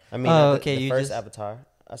Avatar. I mean, Oh, the, okay, the you first just- Avatar.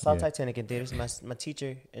 I saw Yeah. Titanic in theaters. My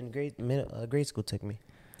teacher in grade school took me.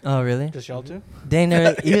 Oh, really? Just y'all two? Dang,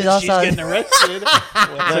 there, he was also. arrested.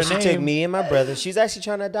 No, she took me and my brother. She's actually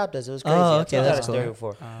trying to adopt us. It was crazy. Oh, I've okay, told that that's story cool.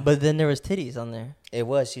 before. But then there was titties on there. It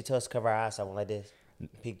was. She told us to cover our eyes. I went like this.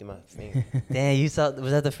 Peeked in my finger. Dang, you saw?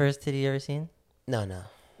 Was that the first titty you ever seen? No.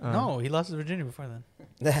 No, he lost his virginity before then.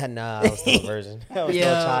 Nah, I was still a virgin. I was still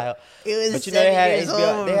a Yo. child. It was But you know they had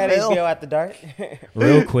HBO. They had HBO after dark.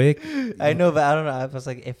 Real quick, I know, but I don't know. I was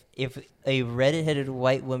like, if a red-headed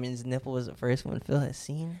white woman's nipple was the first one Phil has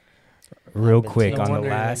seen. real been quick too- on No the wonder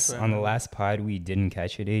he last likes on the women. last pod we didn't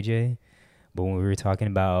catch it, AJ. But when we were talking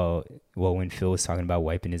about when Phil was talking about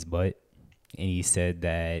wiping his butt, and he said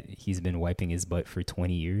that he's been wiping his butt for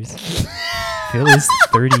 20 years. Phil is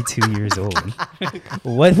 32 years old.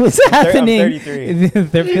 What was happening? 33.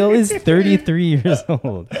 Phil is 33 years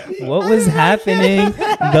old. What was happening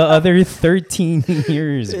the other 13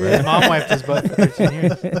 years, bro? His mom wiped his butt for 13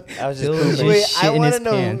 years. I was Phil just is cool. just shitting his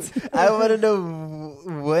pants. I want to know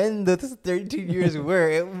when the 13 years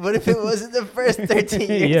were. What if it wasn't the first 13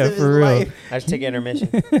 years Yeah, of his for real. life? I just take intermission.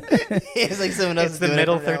 It's like someone else It's is the doing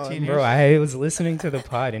middle it from now 13 on. years. Bro, I was listening to the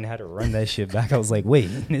pod and had to run that shit back. I was like, wait,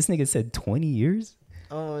 this nigga said 20 years?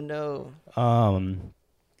 Oh, no.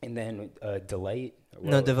 And then Delight.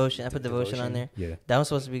 No, Devotion. I put Devotion on there. Yeah. That was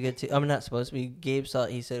supposed to be good, too. I'm not supposed to be. Gabe saw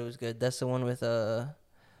it. He said it was good. That's the one with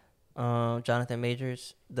Jonathan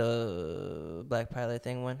Majors, the Black Pilot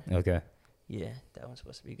thing one. Okay. Yeah, that one's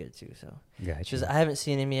supposed to be good, too. So Gotcha. just I haven't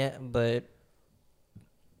seen him yet, but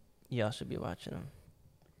y'all should be watching him.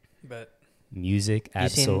 But Music,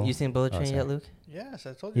 Absol. You seen Bullet Oh, Train sorry. yet, Luke? yes,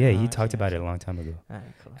 I told you. Yeah, No, you I talked seen about it a long time ago. All right,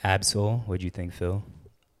 cool. Absol, what'd you think, Phil?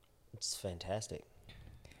 It's fantastic.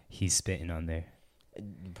 He's spitting on there.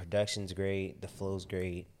 The production's great. The flow's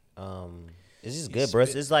great. It's just good, bro.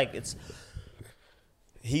 It's like it's.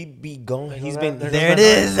 He be gone. He's been There it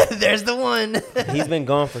is. There's the one. He's been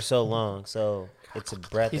gone for so long, so it's a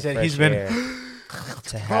breath He of said fresh he's been- air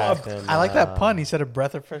to have him. I like that pun. He said a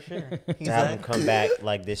breath of fresh air. To have him come back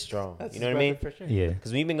like this strong. That's You know his what I mean? breath of fresh air. Yeah.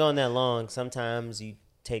 Because we've been going that long. Sometimes you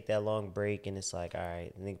take that long break and it's like, all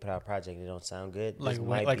right, the nigga put out a project and it don't sound good. Like This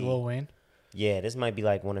might be- Lil Wayne. Yeah, this might be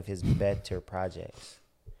like one of his better projects.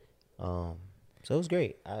 So it was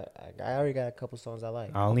great. I already got a couple songs I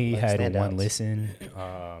like. I only Like had standouts. one listen.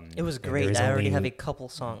 It was and there great. was I already only- have a couple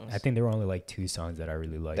songs. I think there were only like 2 songs that I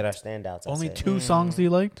really liked. that are standouts. I'd Only say. 2 songs that you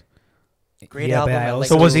liked. Great Yeah, album. but I I like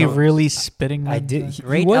also- So was two he songs. really spitting? I them? did. He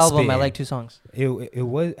Great was album. I spitting. like 2 songs. It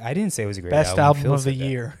was. I didn't say it was a great Best album. album Phil of the said that.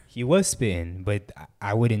 year. He was spitting, but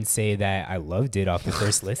I wouldn't say that I loved it off the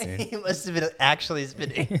first listen. He must have been actually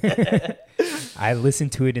spitting. I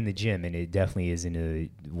listened to it in the gym, and it definitely isn't a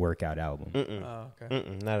workout album. Oh,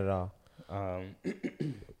 okay. Not at all.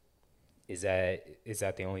 Is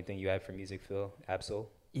that the only thing you have for music, Phil? Absol?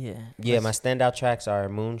 Yeah. Yeah, my standout tracks are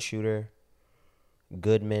Moon Shooter,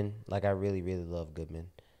 Goodman. Like, I really, really love Goodman.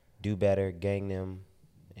 Do Better, Gangnam,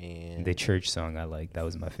 and The Church song I like. That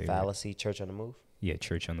was my favorite. Fallacy, Church on the Move. Yeah,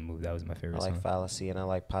 Church on the Move. That was my I favorite like song. Fallacy, and I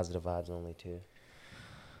like Positive Vibes Only, too.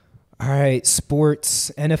 All right, sports,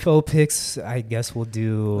 NFL picks. I guess we'll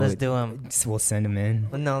do. Let's do them. We'll send them in.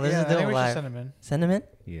 No, let's Yeah, just I do think them we should live. send him in. Send them in?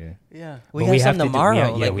 Yeah. Yeah. We But have we some have to do- tomorrow. yeah,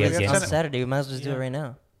 like we we have have games on tomorrow. Saturday. We might as well just do it Yeah. right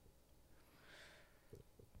now.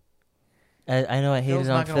 I know I hated Phil's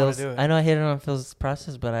on not gonna wanna Phil's. do it. I know I hated on Phil's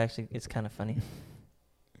process, but it's kind of funny.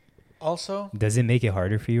 Also, Does it make it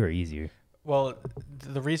harder for you or easier? well,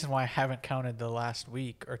 the reason why I haven't counted the last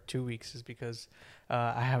week or 2 weeks is because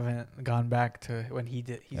I haven't gone back to when he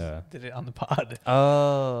did did it on the pod.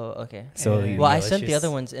 Oh, okay. So Yeah. Well, I let's sent the just-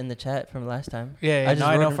 other ones in the chat from last time. Yeah, I just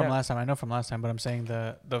I wrote know it from down. last time. I know from last time, but I'm saying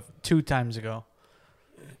the 2 times ago.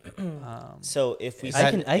 So if we I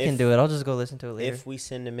can do it. I'll just go listen to it later. If we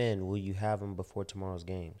send them in, will you have them before tomorrow's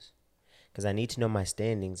games? Because I need to know my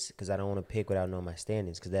standings. Because I don't want to pick without knowing my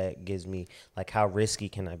standings. Because that gives me like how risky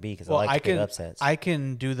can I be? Because I like to pick upsets. I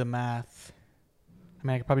can do the math. I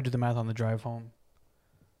mean, I could probably do the math on the drive home.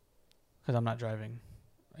 Because I'm not driving.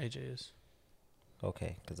 AJ is.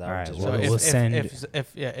 Okay. Because All I right, just well, So we'll if send-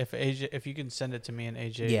 if AJ, if you can send it to me and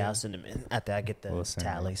AJ. yeah, I'll send them in after I get the We'll send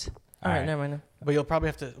 'em. tallies. All right, Alright. never mind. But you'll probably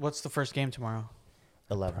have to. What's the first game tomorrow?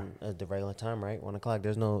 11 the regular time, right? 1 o'clock.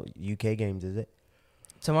 There's no UK games, is it?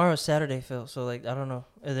 Tomorrow's Saturday, Phil. So like, I don't know.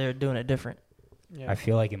 They're doing it different. Yeah. I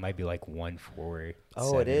feel like it might be like 1-4.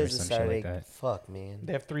 Oh, it 7 or is a some shit Saturday. like that. Fuck, man.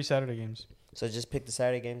 They have 3 Saturday games. So just pick the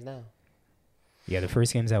Saturday games now. Yeah, the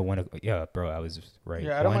first game's at 1. Yeah, bro, I was right.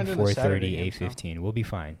 Yeah, I don't mind doing the 4:30, Saturday games, 8:15. We'll be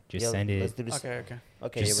fine. Just Yeah, send Let's it. do this. Okay.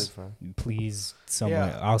 Okay, Just- it was fine. Please, someone.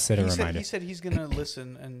 Yeah. I'll set a He reminder. said he's gonna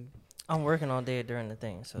listen and. I'm working all day during the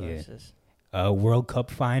thing, so Yeah. it's just. World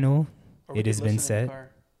Cup final. or we It could has been listen in the set. car.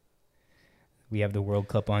 We have the World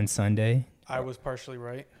Cup on Sunday. I was partially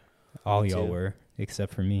right. All Me y'all too. were,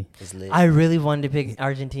 except for me. It's lit. I really wanted to pick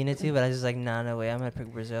Argentina too, but I was just like, nah, no way. I'm gonna pick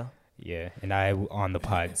Brazil. Yeah, and I on the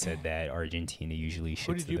pod said that Argentina usually shits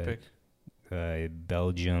Who did the you bed. pick?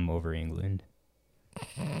 Belgium over England.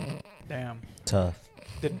 Damn. Tough.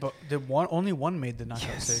 Did one only one made the knockout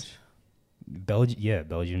Yes. stage?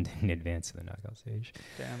 Belgium didn't advance to the knockout stage.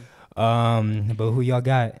 Damn. But who y'all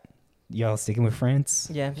got? Y'all sticking with France?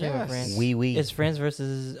 Yeah, I'm sticking with Yes. France. We. It's France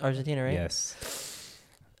versus Argentina, right? Yes.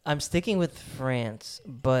 I'm sticking with France,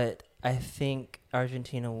 but I think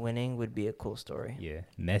Argentina winning would be a cool story. Yeah.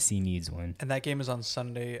 Messi needs one. And that game is on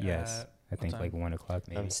Sunday Yes. I think time? like 1 o'clock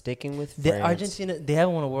maybe. I'm sticking with The France. Argentina, they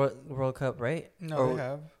haven't won a World Cup, right? No, Or they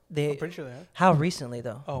have. They I'm pretty sure they have. how recently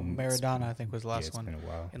though? Oh, Mm, Maradona, I think was the Yeah, last it's one. been a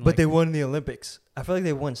while. In, But like- they won the Olympics. I feel like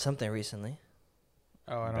they won something recently.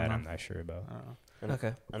 Oh, I don't That know. I'm not sure about. I don't know.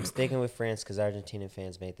 Okay. I'm sticking with France because Argentina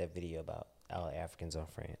fans made that video about all Africans on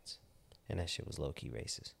France, and that shit was low key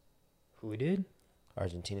racist. Who did?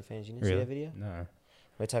 Argentina fans, you didn't see that video? Nah.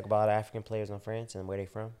 We talk about African players on France and where they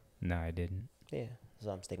from. Nah, I didn't. Yeah,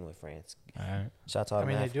 so I'm sticking with France. All right. Shout out to all I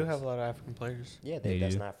mean, them they do Africans. have a lot of African players. Yeah, They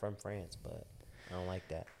that's do. not from France, but I don't like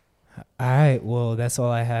that. All right. Well, that's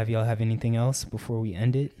all I have. Y'all have anything else before we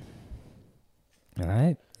end it? All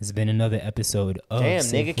right. It's been another episode of. Damn,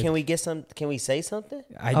 Safe nigga, with- can we get some? Can we say something?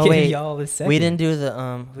 I Oh, gave wait. y'all a second. We didn't do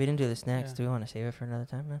the snacks. Yeah. Do we want to save it for another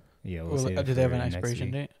time, man? Yeah. We'll Well, save it do they have for an next expiration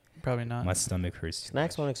week. date? Probably not. My stomach hurts. too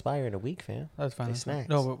Snacks much. won't expire in a week, fam. That's fine. They That's fine. snacks.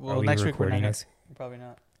 No, but, Are well, we next week we're recording not. next? Probably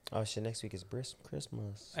not. Oh shit, next week is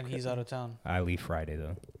Christmas. And he's out of town. I leave Friday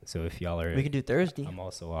though, so if y'all are, We could do Thursday. I'm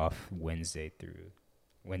also off Wednesday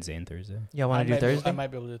and Thursday. Y'all want I to do might be- Thursday? I might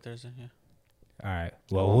be able to do Thursday. Yeah. All right. I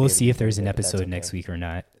Well, won't we'll be able see to if do there's an Thursday, but that's episode okay. next week or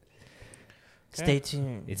not. Stay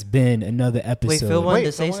tuned. It's been another episode. Phil wanted to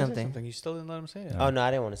Wait, say Phil wanted something. You still didn't let him say it. No. Oh no, I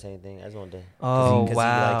didn't want to say anything. I just wanted to. Oh, Because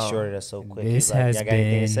wow. he like shorted us so quick. This He's like, has y'all got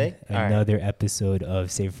anything been to say? All right. another episode of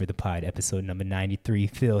Save for the Pod, episode number 93.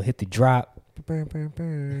 Phil, hit the drop.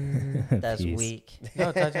 That's Peace. weak.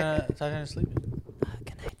 No, Tatiana's sleeping.